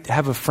it. I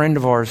have a friend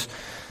of ours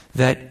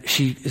that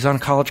she is on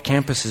college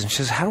campuses, and she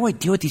says, how do I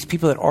deal with these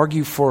people that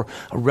argue for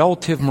a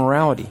relative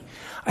morality?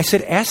 I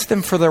said, ask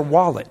them for their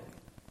wallet.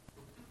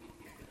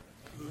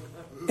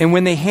 And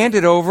when they hand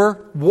it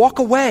over, walk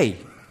away.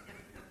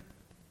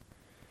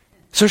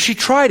 So she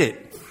tried it.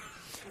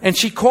 And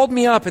she called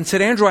me up and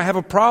said, Andrew, I have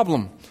a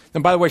problem.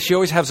 And by the way, she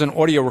always has an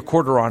audio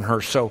recorder on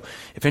her, so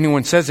if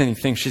anyone says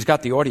anything, she's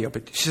got the audio.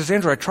 But she says,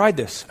 Andrew, I tried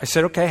this. I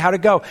said, okay, how'd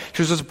it go? She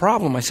goes, there's a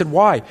problem. I said,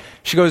 why?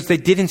 She goes, they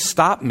didn't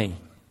stop me.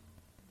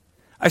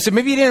 I said,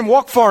 maybe you didn't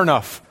walk far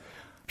enough.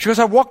 She goes,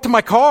 I walked to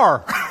my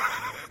car.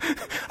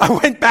 I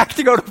went back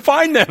to go to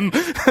find them.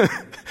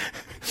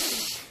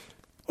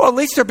 Well, at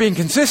least they're being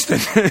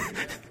consistent.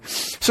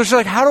 So she's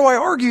like, how do I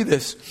argue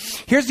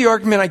this? Here's the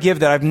argument I give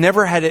that I've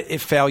never had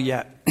it fail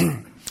yet.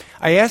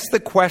 I ask the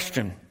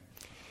question,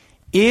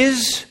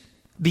 is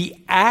the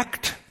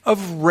act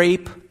of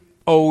rape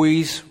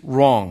always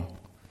wrong?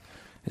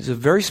 It's a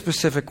very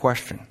specific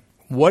question.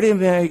 What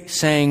am I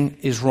saying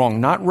is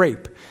wrong? Not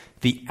rape,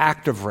 the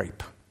act of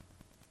rape.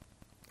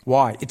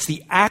 Why? It's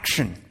the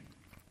action.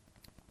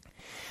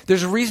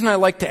 There's a reason I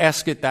like to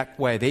ask it that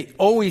way. They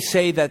always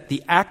say that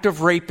the act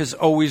of rape is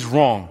always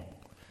wrong.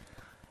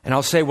 And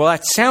I'll say, well,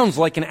 that sounds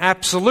like an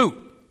absolute.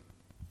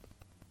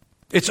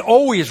 It's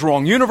always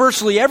wrong,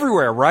 universally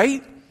everywhere,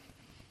 right?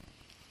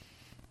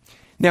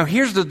 Now,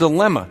 here's the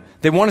dilemma.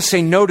 They want to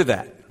say no to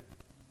that.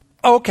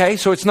 Okay,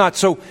 so it's not.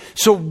 So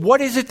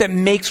what is it that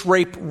makes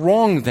rape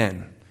wrong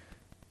then?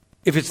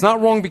 If it's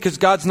not wrong because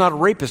God's not a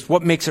rapist,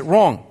 what makes it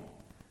wrong?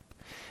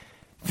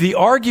 The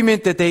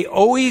argument that they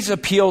always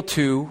appeal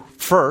to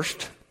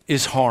first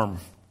is harm.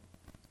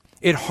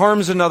 It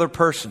harms another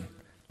person.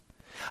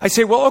 I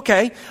say, well,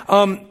 okay,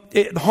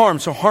 harm.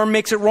 So harm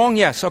makes it wrong?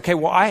 Yes. Okay,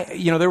 well,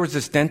 there was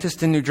this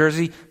dentist in New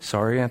Jersey.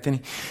 Sorry,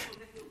 Anthony.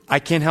 I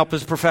can't help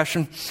his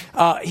profession.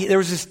 There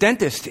was this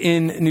dentist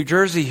in New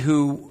Jersey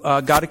who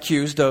got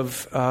accused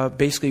of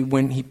basically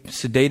when he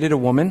sedated a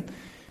woman,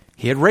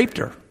 he had raped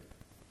her.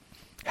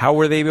 How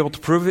were they able to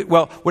prove it?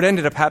 Well, what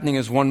ended up happening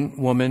is one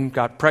woman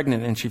got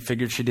pregnant and she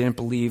figured she didn't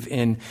believe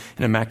in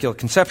an immaculate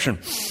conception,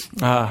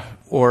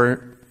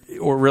 or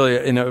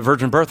really in a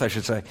virgin birth, I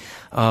should say,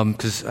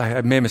 because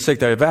I made a mistake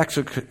there.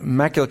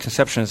 Immaculate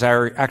conception is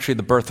actually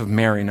the birth of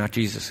Mary, not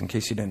Jesus, in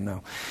case you didn't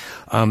know.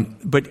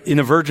 But in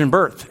a virgin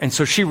birth. And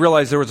so she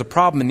realized there was a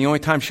problem, and the only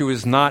time she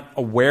was not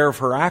aware of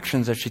her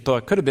actions as she thought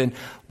it could have been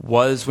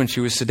was when she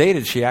was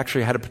sedated. She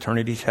actually had a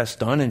paternity test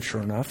done, and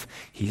sure enough,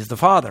 he's the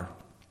father.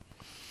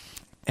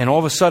 And all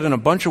of a sudden, a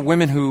bunch of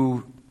women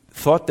who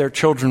thought their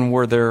children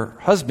were their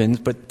husbands,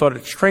 but thought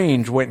it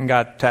strange, went and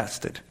got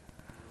tested.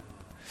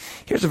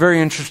 Here's a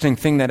very interesting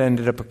thing that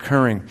ended up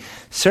occurring.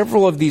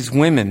 Several of these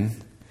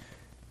women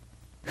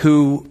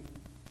who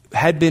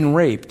had been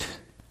raped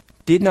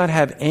did not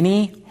have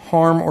any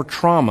harm or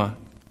trauma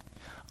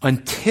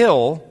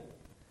until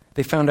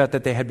they found out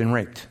that they had been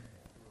raped.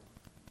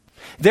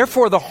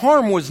 Therefore, the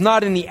harm was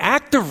not in the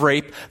act of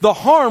rape. The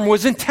harm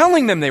was in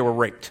telling them they were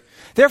raped.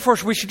 Therefore,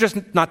 we should just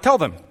not tell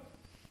them,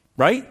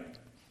 right?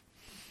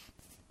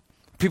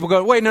 People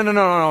go, wait,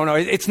 no.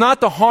 It's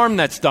not the harm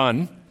that's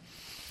done.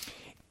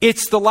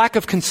 It's the lack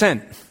of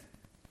consent.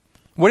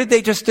 What did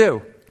they just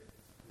do?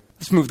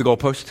 Let's move the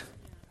goalpost.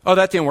 Oh,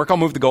 that didn't work. I'll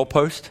move the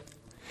goalpost.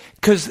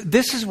 Because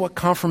this is what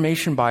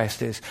confirmation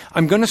bias is.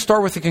 I'm going to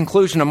start with a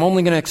conclusion. I'm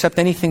only going to accept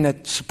anything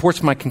that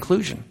supports my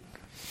conclusion.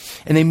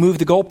 And they move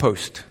the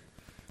goalpost.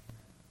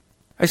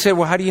 I say,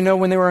 well, how do you know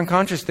when they were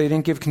unconscious they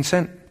didn't give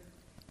consent?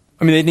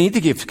 I mean, they need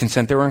to give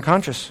consent. They were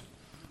unconscious.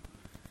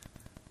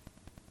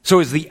 So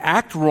is the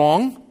act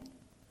wrong,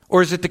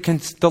 or is it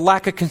the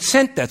lack of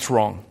consent that's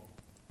wrong?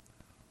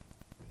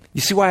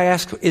 You see why I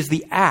ask, is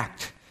the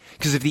act?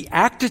 Because if the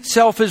act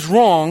itself is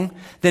wrong,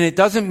 then it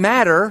doesn't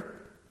matter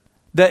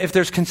that if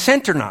there's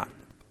consent or not.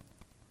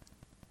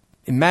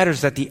 It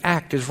matters that the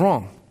act is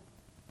wrong.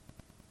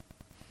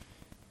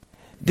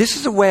 This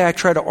is a way I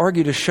try to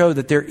argue to show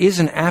that there is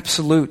an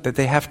absolute that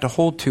they have to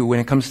hold to when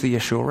it comes to the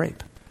issue of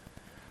rape.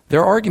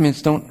 Their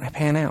arguments don't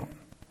pan out.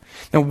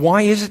 Now,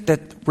 why is it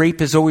that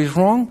rape is always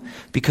wrong?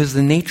 Because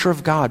the nature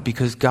of God.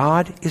 Because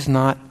God is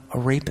not a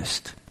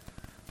rapist.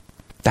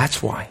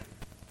 That's why.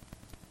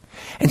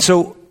 And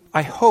so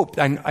I hope,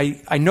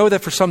 I know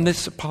that for some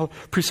this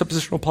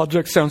presuppositional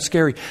apologetic sounds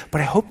scary,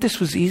 but I hope this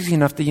was easy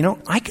enough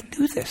that, I can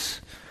do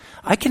this.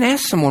 I can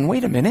ask someone,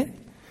 wait a minute,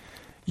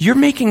 you're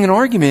making an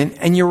argument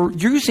and you're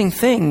using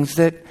things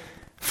that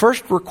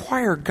first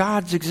require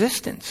God's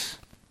existence.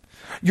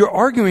 You're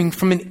arguing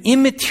from an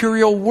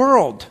immaterial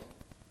world.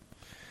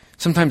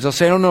 Sometimes they'll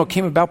say, oh no, it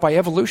came about by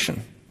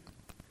evolution.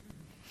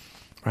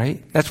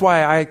 Right? That's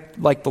why I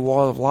like the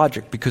law of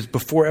logic, because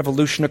before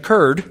evolution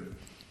occurred,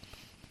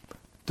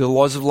 the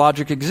laws of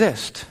logic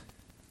exist.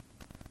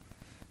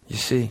 You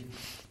see,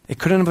 it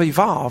couldn't have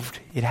evolved.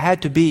 It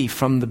had to be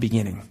from the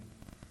beginning.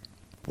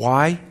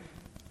 Why?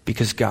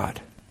 Because God.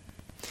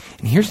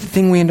 And here's the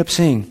thing we end up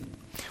seeing.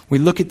 We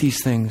look at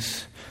these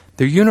things.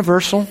 They're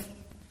universal.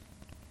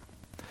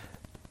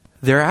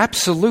 They're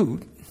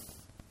absolute.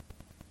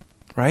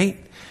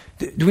 Right?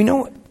 Do we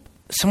know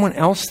someone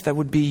else that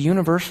would be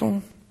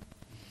universal?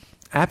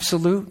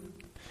 Absolute?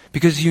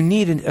 Because you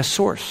need a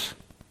source.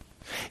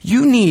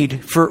 You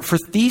need, for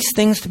these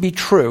things to be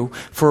true,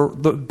 for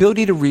the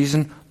ability to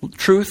reason,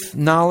 truth,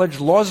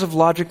 knowledge, laws of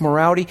logic,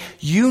 morality,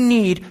 you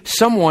need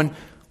someone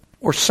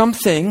or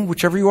something,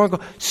 whichever you want to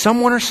go,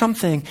 someone or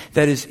something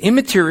that is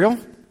immaterial,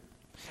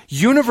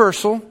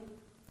 universal,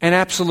 and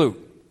absolute.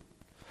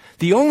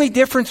 The only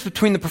difference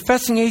between the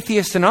professing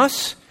atheist and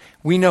us,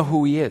 we know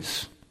who he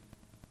is.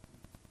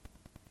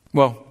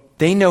 Well,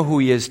 they know who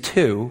he is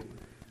too.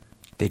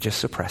 They just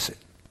suppress it.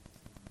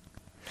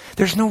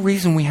 There's no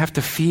reason we have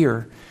to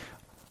fear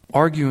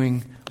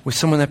arguing with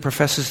someone that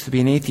professes to be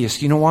an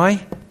atheist. You know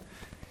why?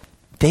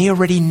 They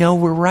already know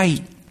we're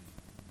right.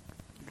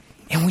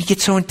 And we get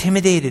so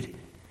intimidated.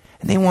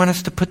 And they want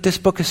us to put this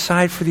book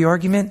aside for the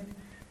argument.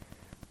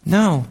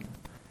 No.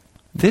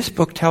 This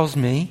book tells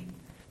me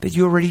that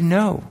you already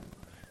know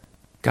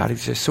God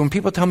exists. So when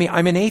people tell me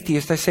I'm an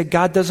atheist, I say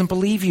God doesn't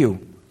believe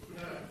you.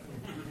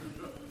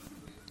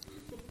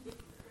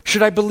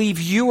 Should I believe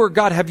you or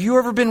God? Have you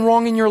ever been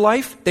wrong in your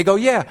life? They go,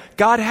 yeah,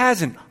 God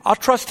hasn't. I'll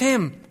trust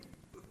him.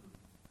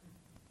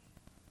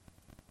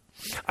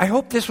 I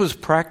hope this was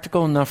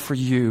practical enough for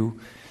you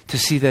to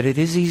see that it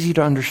is easy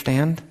to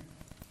understand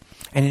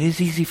and it is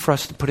easy for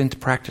us to put into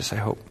practice, I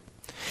hope.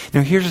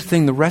 Now here's the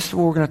thing, the rest of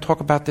what we're going to talk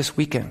about this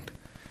weekend.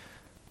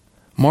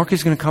 Mark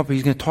is going to come up,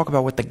 he's going to talk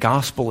about what the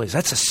gospel is.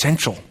 That's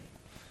essential.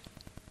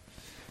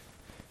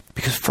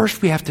 Because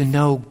first we have to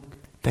know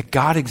that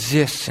God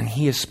exists and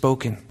he has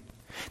spoken.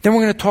 Then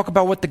we're going to talk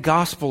about what the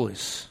gospel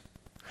is.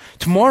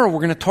 Tomorrow we're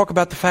going to talk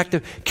about the fact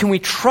of, can we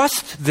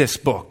trust this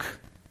book?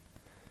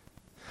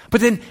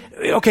 But then,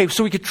 okay,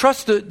 so we could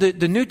trust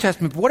the New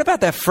Testament, but what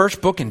about that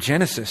first book in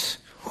Genesis?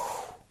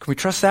 Can we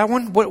trust that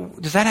one?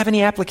 Does that have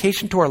any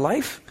application to our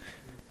life?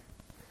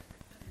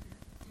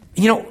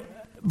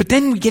 But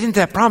then we get into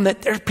that problem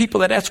that there's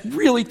people that ask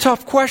really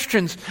tough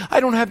questions. I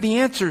don't have the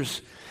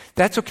answers.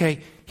 That's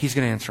okay. He's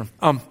going to answer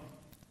them.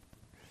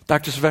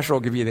 Dr. Sylvester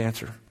will give you the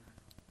answer.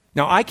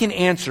 Now, I can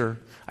answer.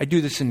 I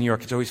do this in New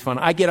York. It's always fun.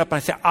 I get up and I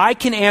say, I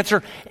can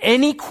answer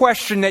any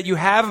question that you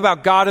have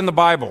about God in the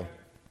Bible.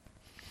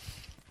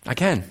 I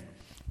can.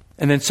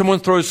 And then someone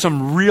throws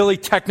some really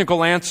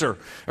technical answer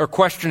or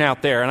question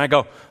out there, and I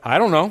go, I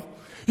don't know.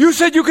 You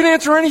said you can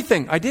answer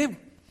anything. I did.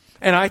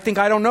 And I think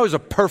I don't know is a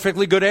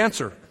perfectly good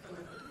answer.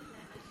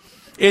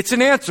 It's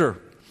an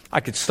answer. I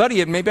could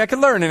study it, maybe I could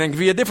learn, and then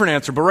give you a different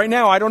answer. But right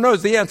now, I don't know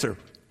is the answer.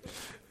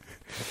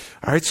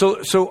 All right,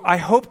 so I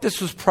hope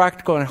this was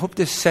practical, and I hope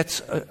this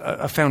sets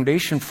a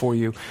foundation for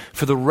you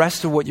for the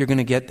rest of what you're going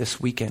to get this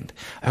weekend.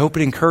 I hope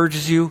it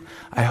encourages you.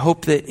 I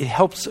hope that it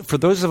helps, for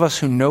those of us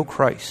who know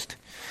Christ,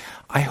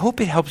 I hope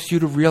it helps you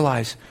to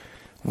realize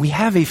we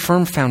have a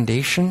firm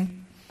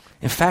foundation.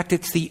 In fact,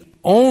 it's the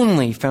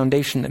only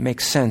foundation that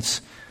makes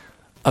sense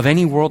of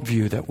any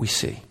worldview that we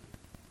see.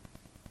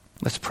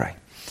 Let's pray.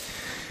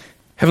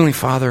 Heavenly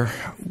Father,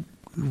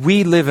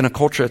 we live in a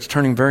culture that's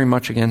turning very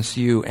much against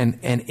you, and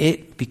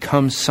it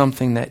becomes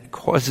something that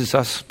causes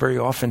us very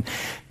often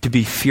to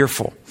be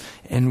fearful,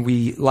 and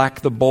we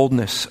lack the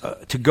boldness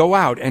to go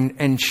out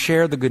and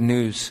share the good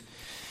news,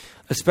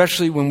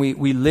 especially when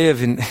we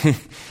live in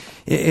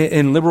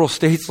in liberal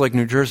states like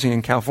New Jersey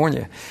and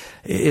California.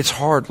 It's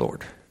hard,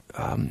 Lord.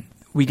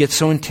 We get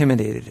so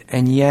intimidated,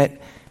 and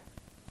yet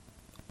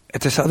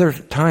at this other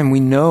time, we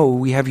know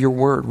we have your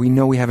word. We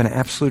know we have an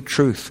absolute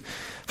truth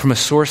from a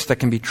source that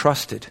can be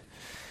trusted.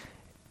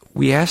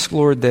 We ask,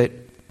 Lord, that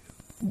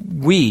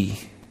we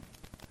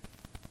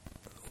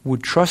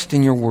would trust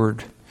in your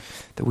word,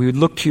 that we would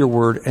look to your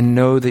word and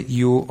know that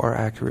you are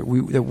accurate,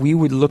 that we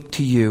would look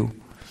to you,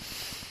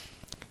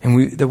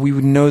 and that we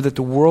would know that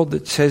the world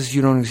that says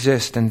you don't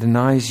exist and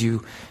denies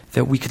you,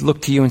 that we could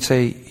look to you and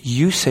say,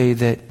 you say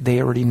that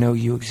they already know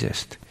you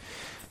exist,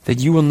 that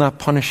you will not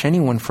punish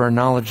anyone for a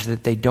knowledge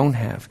that they don't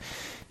have.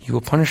 You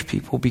will punish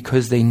people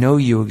because they know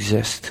you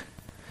exist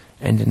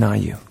and deny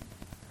you.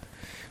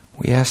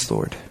 We ask,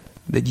 Lord,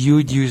 that you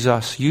would use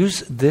us, use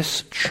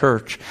this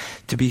church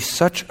to be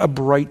such a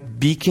bright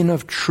beacon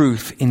of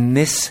truth in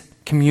this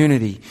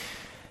community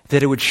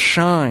that it would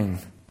shine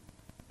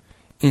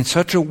in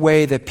such a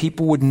way that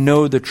people would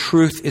know the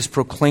truth is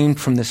proclaimed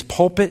from this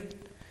pulpit,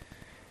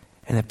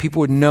 and that people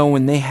would know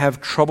when they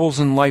have troubles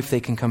in life, they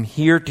can come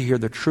here to hear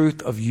the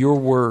truth of your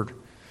word,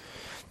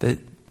 that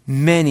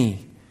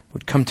many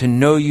would come to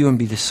know you and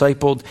be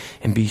discipled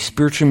and be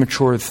spiritually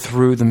matured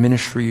through the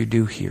ministry you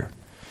do here.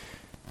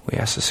 We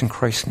ask this in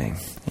Christ's name.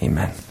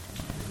 Amen.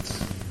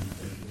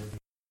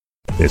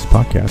 This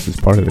podcast is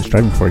part of the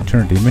Striving for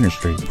Eternity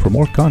ministry. For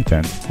more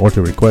content or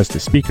to request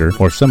a speaker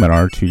or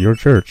seminar to your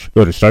church,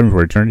 go to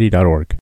strivingforeternity.org.